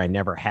brother I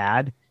never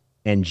had,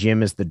 and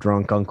Jim is the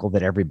drunk uncle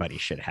that everybody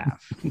should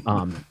have.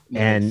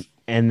 Nice.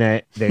 and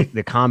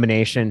the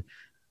combination,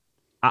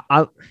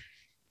 I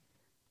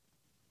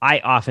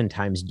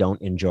oftentimes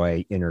don't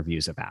enjoy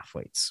interviews of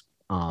athletes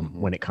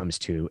when it comes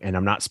to, and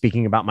I'm not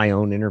speaking about my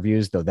own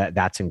interviews, though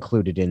that's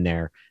included in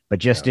there, but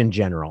just in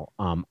general,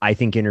 I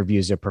think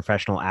interviews of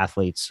professional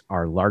athletes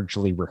are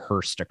largely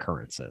rehearsed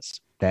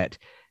occurrences that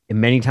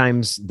many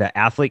times the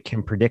athlete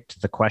can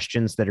predict the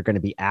questions that are going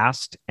to be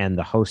asked, and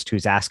the host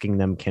who's asking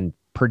them can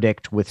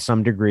predict with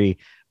some degree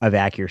of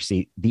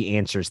accuracy the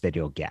answers that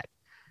you'll get.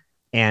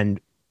 And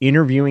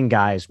interviewing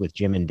guys with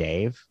Jim and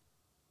Dave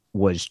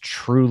was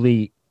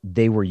truly,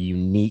 they were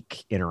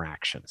unique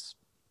interactions.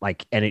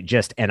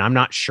 And I'm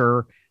not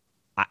sure,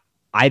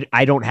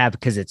 I don't have,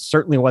 because it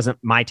certainly wasn't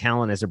my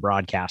talent as a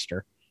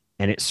broadcaster,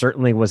 and it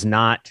certainly was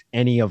not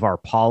any of our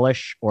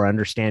polish or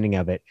understanding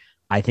of it.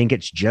 I think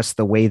it's just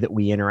the way that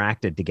we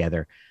interacted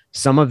together.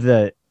 Some of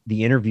the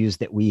interviews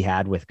that we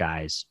had with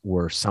guys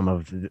were some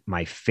of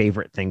my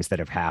favorite things that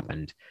have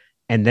happened.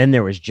 And then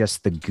there was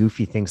just the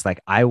goofy things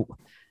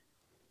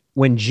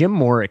when Jim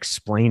Moore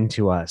explained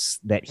to us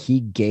that he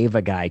gave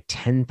a guy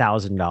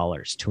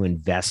 $10,000 to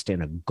invest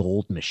in a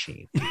gold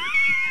machine.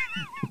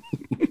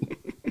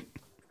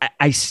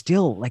 I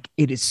still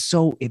it is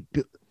so,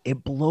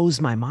 it blows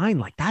my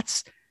mind.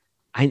 That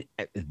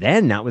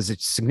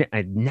was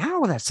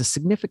now that's a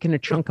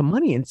significant chunk of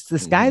money. And it's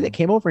this guy that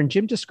came over, and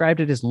Jim described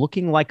it as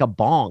looking like a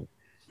bong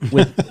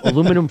with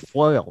aluminum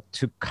foil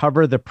to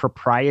cover the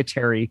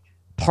proprietary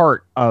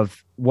part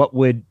of what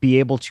would be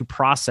able to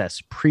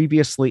process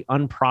previously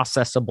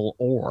unprocessable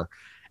ore.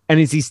 And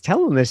as he's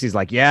telling this, he's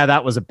like, yeah,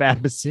 that was a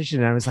bad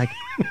decision. And I was like,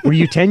 were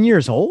you 10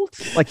 years old?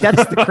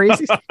 That's the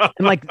craziest.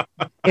 And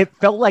it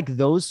felt like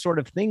those sort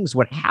of things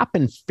would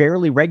happen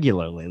fairly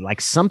regularly.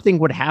 Something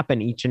would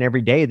happen each and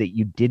every day that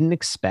you didn't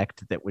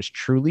expect, that was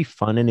truly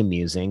fun and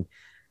amusing.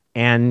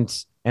 And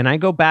I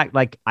go back,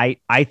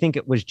 I think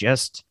it was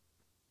just,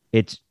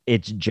 it's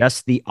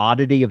just the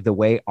oddity of the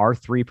way our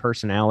three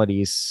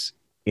personalities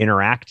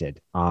interacted.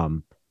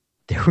 When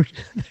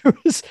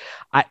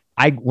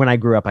I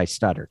grew up, I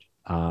stuttered.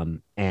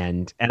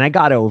 And I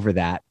got over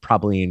that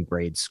probably in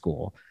grade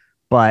school,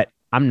 but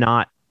I'm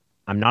not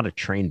a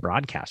trained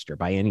broadcaster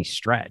by any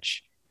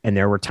stretch. And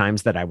there were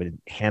times that I would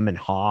hem and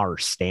haw or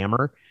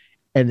stammer.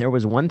 And there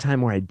was one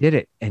time where I did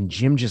it, and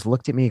Jim just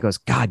looked at me and goes,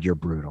 God, you're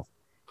brutal.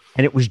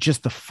 And it was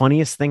just the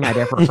funniest thing I'd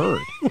ever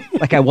heard.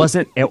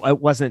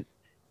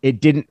 It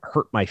didn't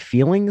hurt my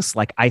feelings.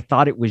 I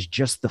thought it was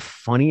just the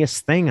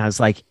funniest thing. I was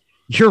like,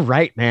 you're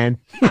right, man.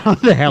 How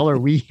the hell are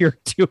we here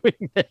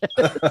doing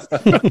this?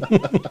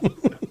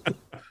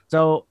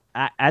 So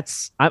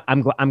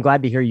I'm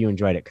glad to hear you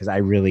enjoyed it, because I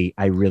really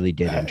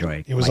did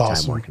enjoy it. Was my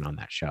awesome time working on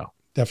that show.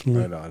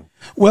 Definitely. Right on.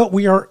 Well,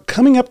 we are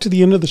coming up to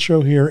the end of the show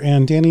here,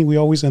 and Danny, we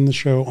always end the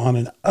show on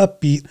an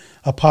upbeat,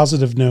 a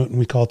positive note, and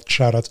we call it the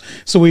shout outs.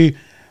 So we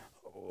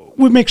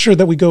make sure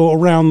that we go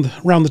around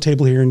the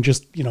table here and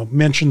just,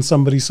 mention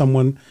somebody,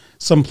 someone,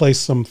 someplace,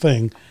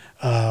 something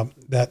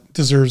that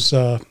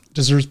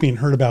deserves being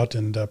heard about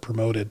and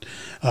promoted.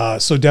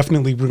 So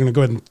definitely we're going to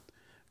go ahead and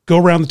go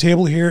around the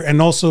table here.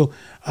 And also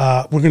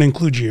we're going to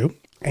include you.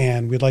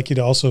 And we'd like you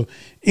to also,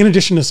 in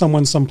addition to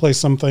someone, someplace,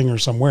 something, or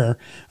somewhere,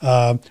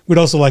 we'd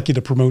also like you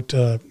to promote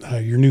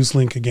your news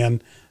link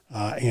again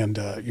and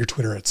your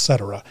Twitter,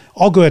 etc.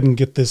 I'll go ahead and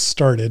get this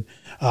started.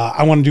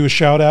 I want to do a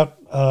shout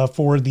out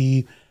for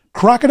the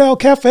Crocodile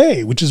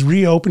Cafe, which is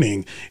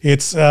reopening.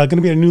 It's going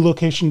to be a new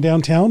location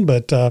downtown,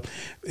 but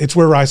it's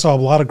where I saw a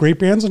lot of great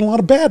bands and a lot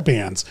of bad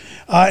bands.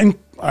 And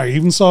I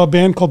even saw a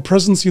band called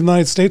Presence of the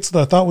United States that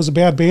I thought was a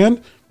bad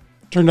band.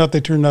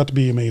 They turned out to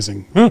be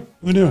amazing. Huh?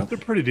 Who knew? Yeah, they're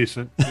pretty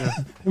decent. Yeah.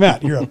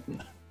 Matt, you're up.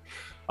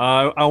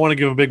 I want to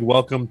give a big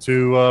welcome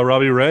to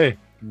Robbie Ray.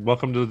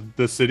 Welcome to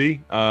the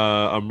city.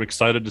 I'm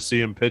excited to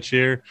see him pitch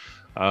here.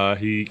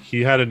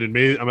 He had an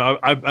amazing. I mean,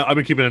 I've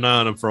been keeping an eye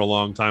on him for a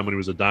long time when he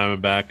was a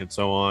Diamondback and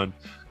so on,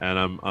 and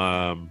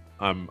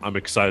I'm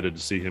excited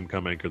to see him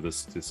come anchor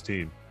this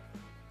team.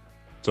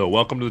 So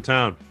welcome to the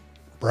town,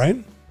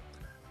 Brian.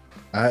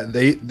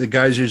 The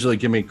guys usually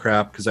give me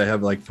crap because I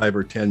have 5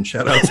 or 10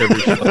 shout outs every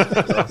show.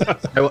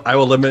 So I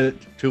will limit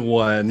it to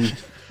one.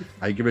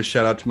 I give a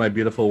shout out to my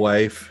beautiful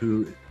wife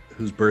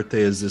whose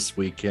birthday is this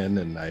weekend,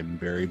 and I'm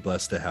very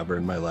blessed to have her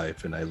in my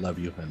life, and I love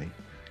you, honey.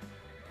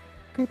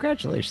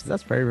 Congratulations.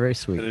 That's very, very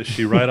sweet. And is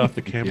she right off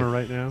the camera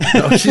right now?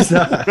 No, she's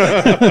not.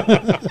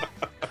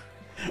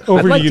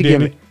 Over to you,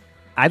 Danny.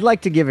 I'd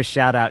like to give a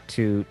shout out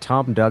to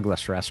Tom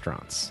Douglas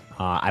Restaurants.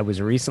 I was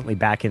recently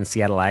back in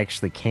Seattle. I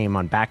actually came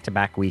on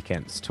back-to-back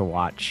weekends to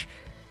watch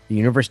the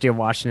University of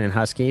Washington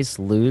Huskies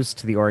lose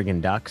to the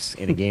Oregon Ducks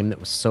in a game that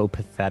was so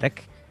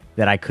pathetic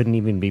that I couldn't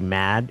even be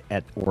mad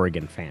at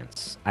Oregon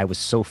fans. I was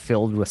so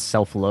filled with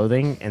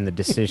self-loathing and the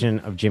decision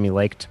of Jimmy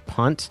Lake to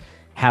punt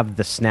have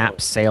the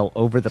snap sail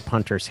over the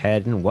punter's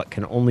head in what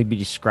can only be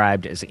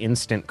described as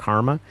instant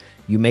karma.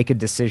 You make a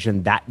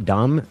decision that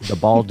dumb, the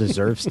ball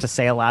deserves to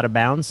sail out of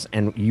bounds,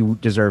 and you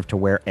deserve to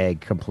wear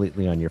egg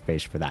completely on your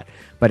face for that.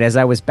 But as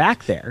I was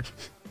back there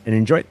and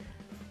enjoyed,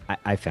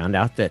 I found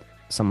out that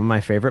some of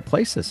my favorite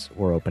places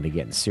were open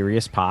again.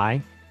 Serious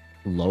Pie,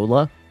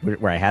 Lola,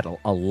 where I had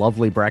a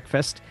lovely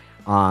breakfast.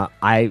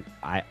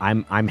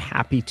 I'm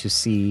happy to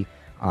see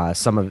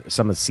some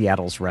of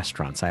Seattle's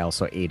restaurants. I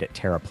also ate at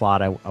Terra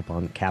Plata up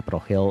on Capitol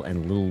Hill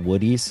and Little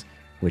Woody's,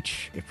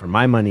 which, for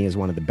my money, is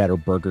one of the better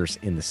burgers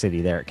in the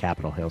city there at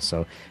Capitol Hill.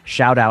 So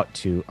shout out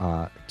to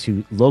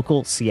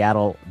local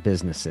Seattle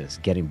businesses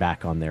getting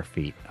back on their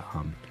feet.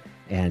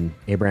 And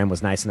Abraham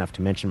was nice enough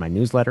to mention my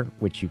newsletter,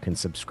 which you can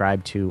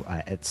subscribe to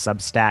at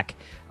Substack.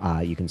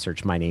 You can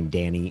search my name,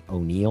 Danny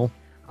O'Neil,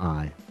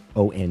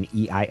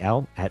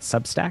 Oneil at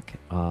Substack,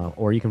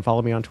 or you can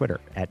follow me on Twitter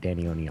at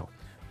Danny O'Neil.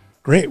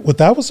 Great. Well,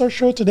 that was our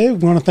show today.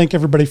 We want to thank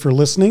everybody for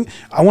listening.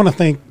 I want to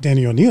thank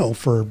Danny O'Neil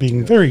for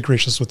being very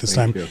gracious with his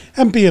time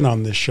and being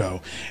on this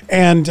show.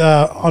 And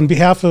on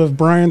behalf of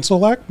Brian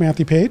Solack,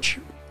 Matthew Paige,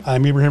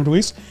 I'm Abraham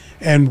DeWeese,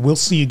 and we'll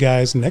see you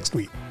guys next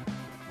week.